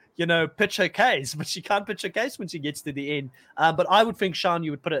to, pitch her case, but she can't pitch her case when she gets to the end. But I would think, Sean,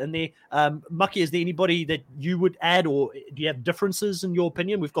 you would put it in there. Mucky, is there anybody that you would add, or do you have differences in your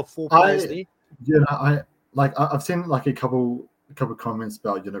opinion? We've got 4 players there. I've seen a couple comments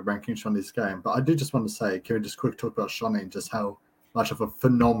about ranking Shawnee's game, but I do just want to say, can we just quick talk about Shawnee and just how much of a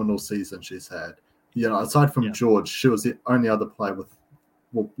phenomenal season she's had. Aside from George, she was the only other player with,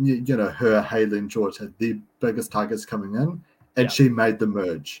 her, Haley, and George had the biggest targets coming in, and she made the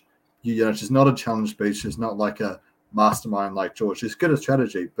merge. She's not a challenge beast. She's not like a mastermind like George. She's good at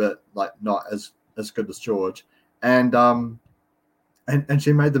strategy, but not as good as George. And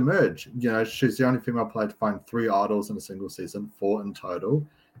she made the merge. She's the only female player to find 3 idols in a single season, 4 in total.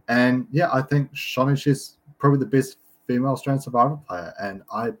 And I think Shawnee, she's probably the best female Australian Survivor player, and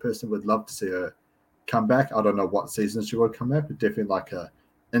I personally would love to see her come back. I don't know what season she would come back, but definitely like a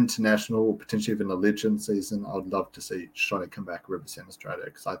international, potentially even a legend season. I would love to see Shawnee come back and represent Australia,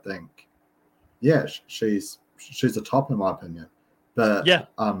 because I think, she's a top in my opinion. But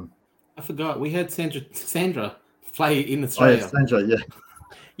I forgot we had Sandra play in Australia. Sandra,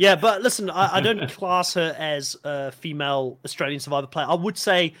 Yeah, but listen, I don't class her as a female Australian Survivor player. I would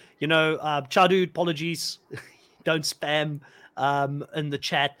say, Chadu, apologies. Don't spam in the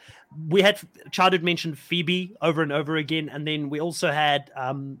chat. We had Chadu mentioned Phoebe over and over again, and then we also had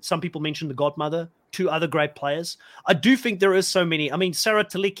some people mention the Godmother, 2 other great players. I do think there is so many. I mean, Sarah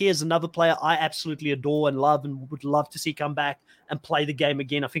Taliki is another player I absolutely adore and love, and would love to see come back and play the game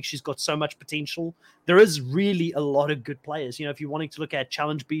again. I think she's got so much potential. There is really a lot of good players. If you're wanting to look at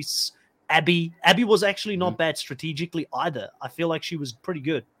challenge beasts, Abby was actually not bad strategically either. I feel like she was pretty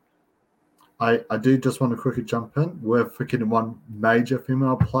good. I do just want to quickly jump in. We're freaking one major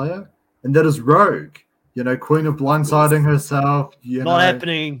female player, and that is Rogue. Queen of blindsiding herself. Not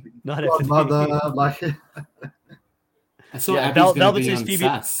happening. Not happening. Mother, I saw Yeah, Abby's going to Velvet be says on Phoebe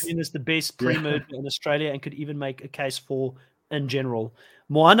SAS. is the best pre-merger in Australia and could even make a case for in general.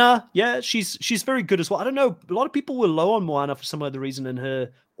 Moana, yeah, she's very good as well. I don't know, a lot of people were low on Moana for some other reason in her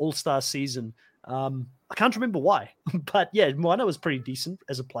All-Star season. I can't remember why, but yeah, Moana was pretty decent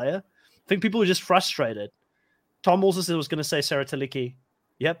as a player. I think people were just frustrated. Tom also said was going to say Sarah Taliki.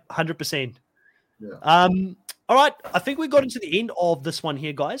 Yep, 100%. Yeah. All right, I think we got into the end of this one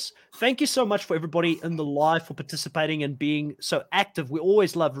here, guys. Thank you so much for everybody in the live for participating and being so active. We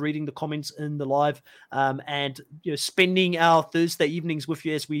always love reading the comments in the live and spending our Thursday evenings with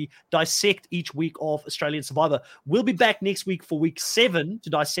you as we dissect each week of Australian Survivor. We'll be back next week for week 7 to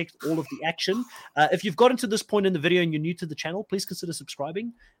dissect all of the action. If you've gotten to this point in the video and you're new to the channel, please consider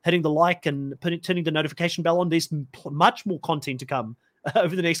subscribing, hitting the like and turning the notification bell on. There's much more content to come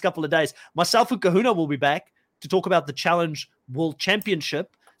over the next couple of days. Myself and Kahuna will be back to talk about the Challenge World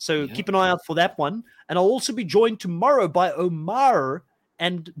Championship. So keep an eye out for that one. And I'll also be joined tomorrow by Omar,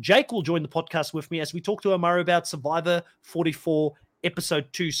 and Jake will join the podcast with me as we talk to Omar about Survivor 44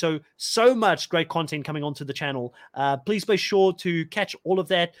 episode 2. So much great content coming onto the channel. Please be sure to catch all of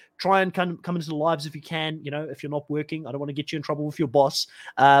that. Try and come into the lives if you can. If you're not working, I don't want to get you in trouble with your boss.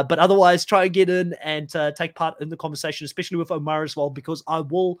 But otherwise, try and get in and take part in the conversation, especially with Omar as well, because I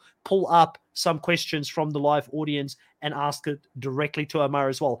will pull up some questions from the live audience and ask it directly to Omar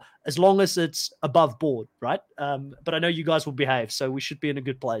as well, as long as it's above board, right? But I know you guys will behave, so we should be in a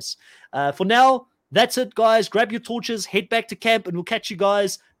good place. For now, that's it, guys. Grab your torches, head back to camp, and we'll catch you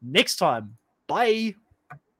guys next time. Bye.